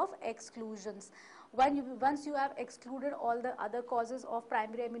diagnosis of exclusions. Once you have excluded all the other causes of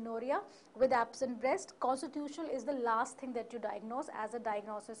primary amenorrhea with absent breast, constitutional is the last thing that you diagnose as a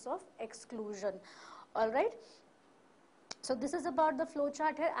diagnosis of exclusion. Alright. So this is about the flow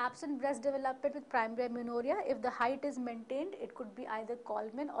chart here. Absent breast development with primary amenorrhea. If the height is maintained, it could be either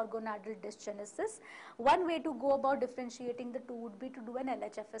Coleman or gonadal dysgenesis. One way to go about differentiating the two would be to do an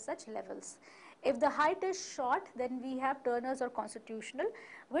LH-FSH levels. If the height is short, then we have Turner's or constitutional.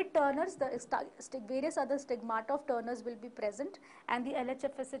 With Turner's, the various other stigmata of Turner's will be present and the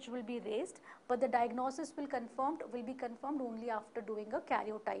LH-FSH will be raised, but the diagnosis will be confirmed only after doing a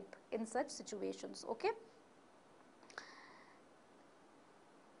karyotype in such situations. Okay.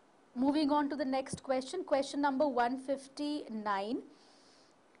 Moving on to the next question, question number 159.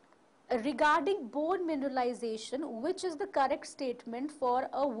 Regarding bone mineralization, which is the correct statement for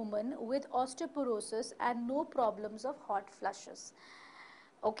a woman with osteoporosis and no problems of hot flushes?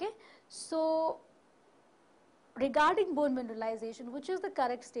 Okay, so regarding bone mineralization, which is the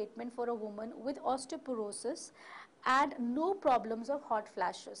correct statement for a woman with osteoporosis and no problems of hot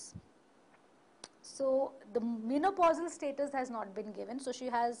flashes? So the menopausal status has not been given. So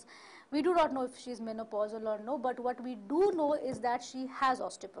we do not know if she is menopausal or no, but what we do know is that she has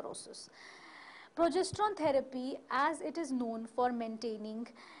osteoporosis. Progesterone therapy, as it is known for maintaining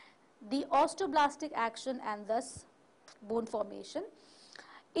the osteoblastic action and thus bone formation.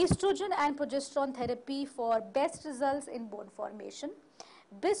 Estrogen and progesterone therapy for best results in bone formation.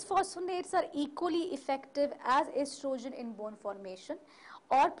 Bisphosphonates are equally effective as estrogen in bone formation,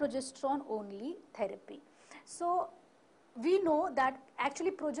 or progesterone only therapy. So we know that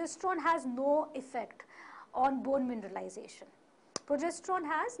actually progesterone has no effect on bone mineralization. Progesterone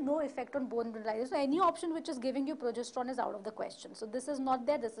has no effect on bone mineralization. So any option which is giving you progesterone is out of the question. So this is not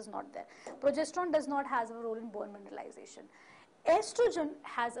there, this is not there. Progesterone does not have a role in bone mineralization. Estrogen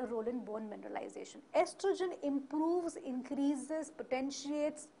has a role in bone mineralization. Estrogen improves, increases,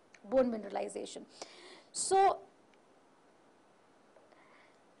 potentiates bone mineralization. So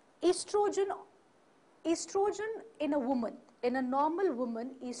estrogen estrogen in a woman, in a normal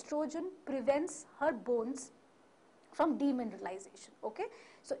woman, estrogen prevents her bones from demineralization. Okay,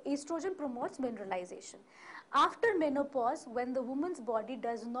 so estrogen promotes mineralization. After menopause, when the woman's body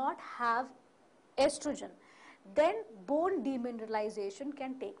does not have estrogen, then bone demineralization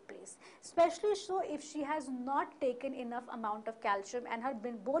can take place, especially so if she has not taken enough amount of calcium and her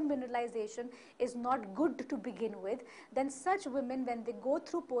bone mineralization is not good to begin with. Then such women, when they go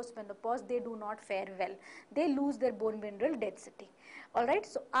through postmenopause, they do not fare well. They lose their bone mineral density. Alright,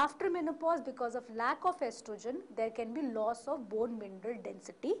 so after menopause, because of lack of estrogen, there can be loss of bone mineral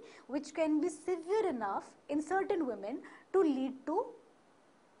density, which can be severe enough in certain women to lead to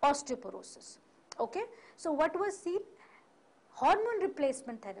osteoporosis. Okay, so what was seen? Hormone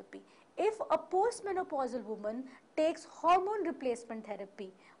replacement therapy. If a postmenopausal woman takes hormone replacement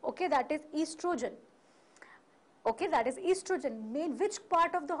therapy, okay, that is estrogen. Okay, that is estrogen. Which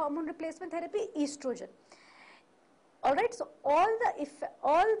part of the hormone replacement therapy? Estrogen. Alright, so all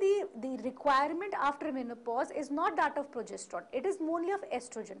the requirement after menopause is not that of progesterone. It is only of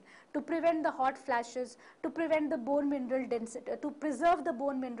estrogen to prevent the hot flashes, to prevent the bone mineral density, to preserve the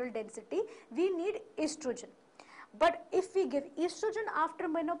bone mineral density. We need estrogen. But if we give estrogen after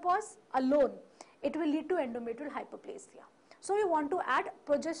menopause alone, it will lead to endometrial hyperplasia. So we want to add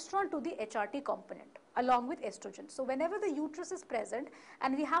progesterone to the HRT component along with estrogen. So whenever the uterus is present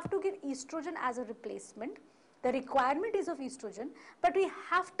and we have to give estrogen as a replacement, the requirement is of estrogen, but we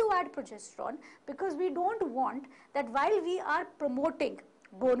have to add progesterone because we don't want that while we are promoting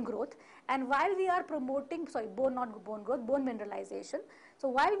bone growth and while we are promoting, bone mineralization. So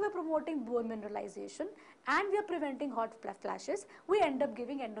while we are promoting bone mineralization and we are preventing hot flashes, we end up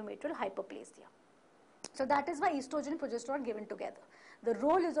giving endometrial hyperplasia. So that is why estrogen and progesterone are given together. The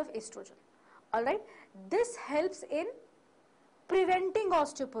role is of estrogen. Alright, this helps in preventing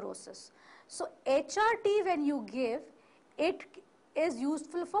osteoporosis. So HRT, when you give, it is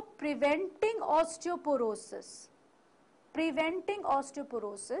useful for preventing osteoporosis. Preventing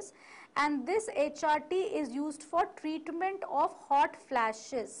osteoporosis, and this HRT is used for treatment of hot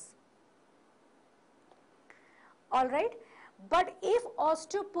flashes. Alright, but if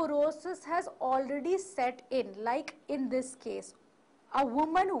osteoporosis has already set in, like in this case, a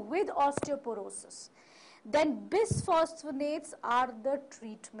woman with osteoporosis, then bisphosphonates are the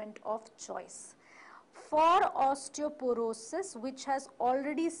treatment of choice. For osteoporosis which has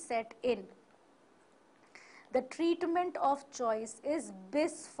already set in, the treatment of choice is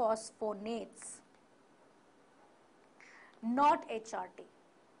bisphosphonates, not HRT.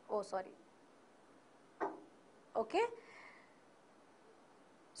 Oh, sorry. Okay.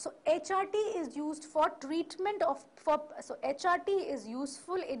 So HRT is used for treatment of, so HRT is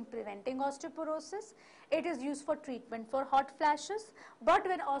useful in preventing osteoporosis. It is used for treatment for hot flashes, but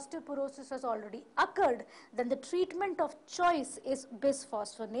when osteoporosis has already occurred, then the treatment of choice is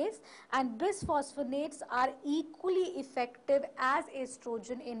bisphosphonates, and bisphosphonates are equally effective as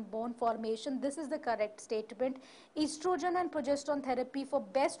estrogen in bone formation. This is the correct statement. Estrogen and progesterone therapy for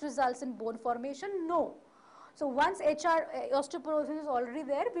best results in bone formation? No. So once osteoporosis is already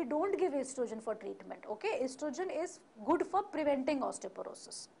there, we don't give estrogen for treatment. Okay, estrogen is good for preventing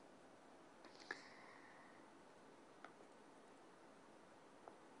osteoporosis.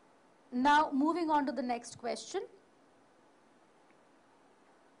 Now moving on to the next question.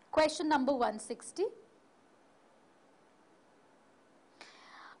 Question number 160.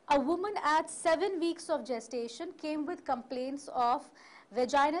 A woman at 7 weeks of gestation came with complaints of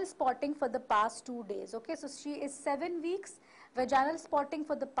vaginal spotting for the past 2 days. Okay, so she is 7 weeks, vaginal spotting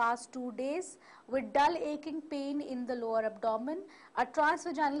for the past 2 days with dull aching pain in the lower abdomen. A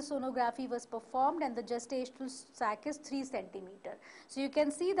transvaginal sonography was performed and the gestational sac is 3 centimeter. So you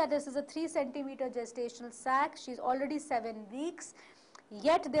can see that this is a 3 centimeter gestational sac. She is already 7 weeks.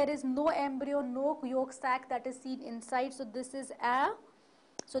 Yet there is no embryo, no yolk sac that is seen inside. So this is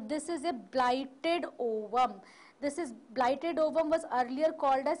a blighted ovum. This is blighted ovum was earlier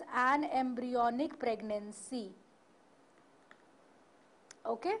called as anembryonic pregnancy.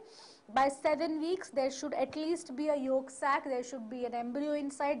 Okay, by 7 weeks there should at least be a yolk sac, there should be an embryo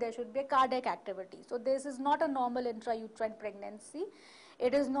inside, there should be a cardiac activity. So this is not a normal intrauterine pregnancy.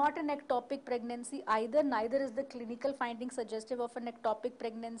 It is not an ectopic pregnancy either, neither is the clinical finding suggestive of an ectopic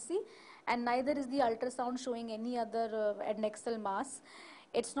pregnancy, and neither is the ultrasound showing any other adnexal mass.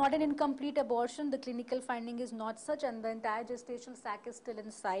 It's not an incomplete abortion, the clinical finding is not such, and the entire gestational sac is still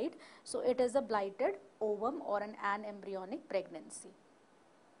inside. So it is a blighted ovum or an anembryonic pregnancy.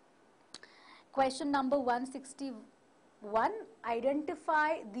 Question number 161,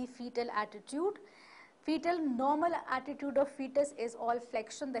 identify the fetal attitude. Fetal normal attitude of fetus is all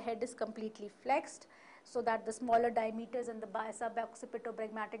flexion, the head is completely flexed. so that the smaller diameters and the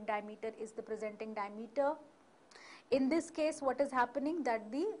suboccipitobregmatic diameter is the presenting diameter. In this case, what is happening,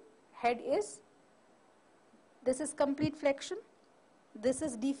 that the head is, this is complete flexion, this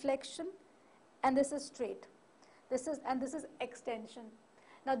is deflection, and this is straight. This is extension.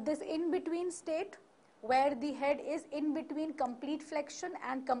 Now this in between state where the head is in between complete flexion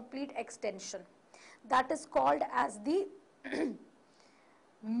and complete extension, that is called as the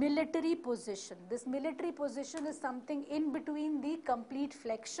military position. This military position is something in between the complete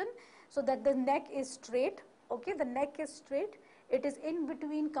flexion, so that the neck is straight. Okay, the neck is straight. It is in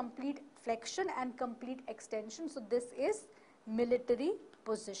between complete flexion and complete extension. So this is military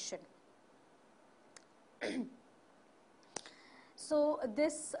position. So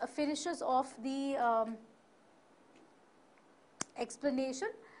this finishes off the explanation.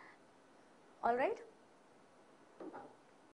 All right.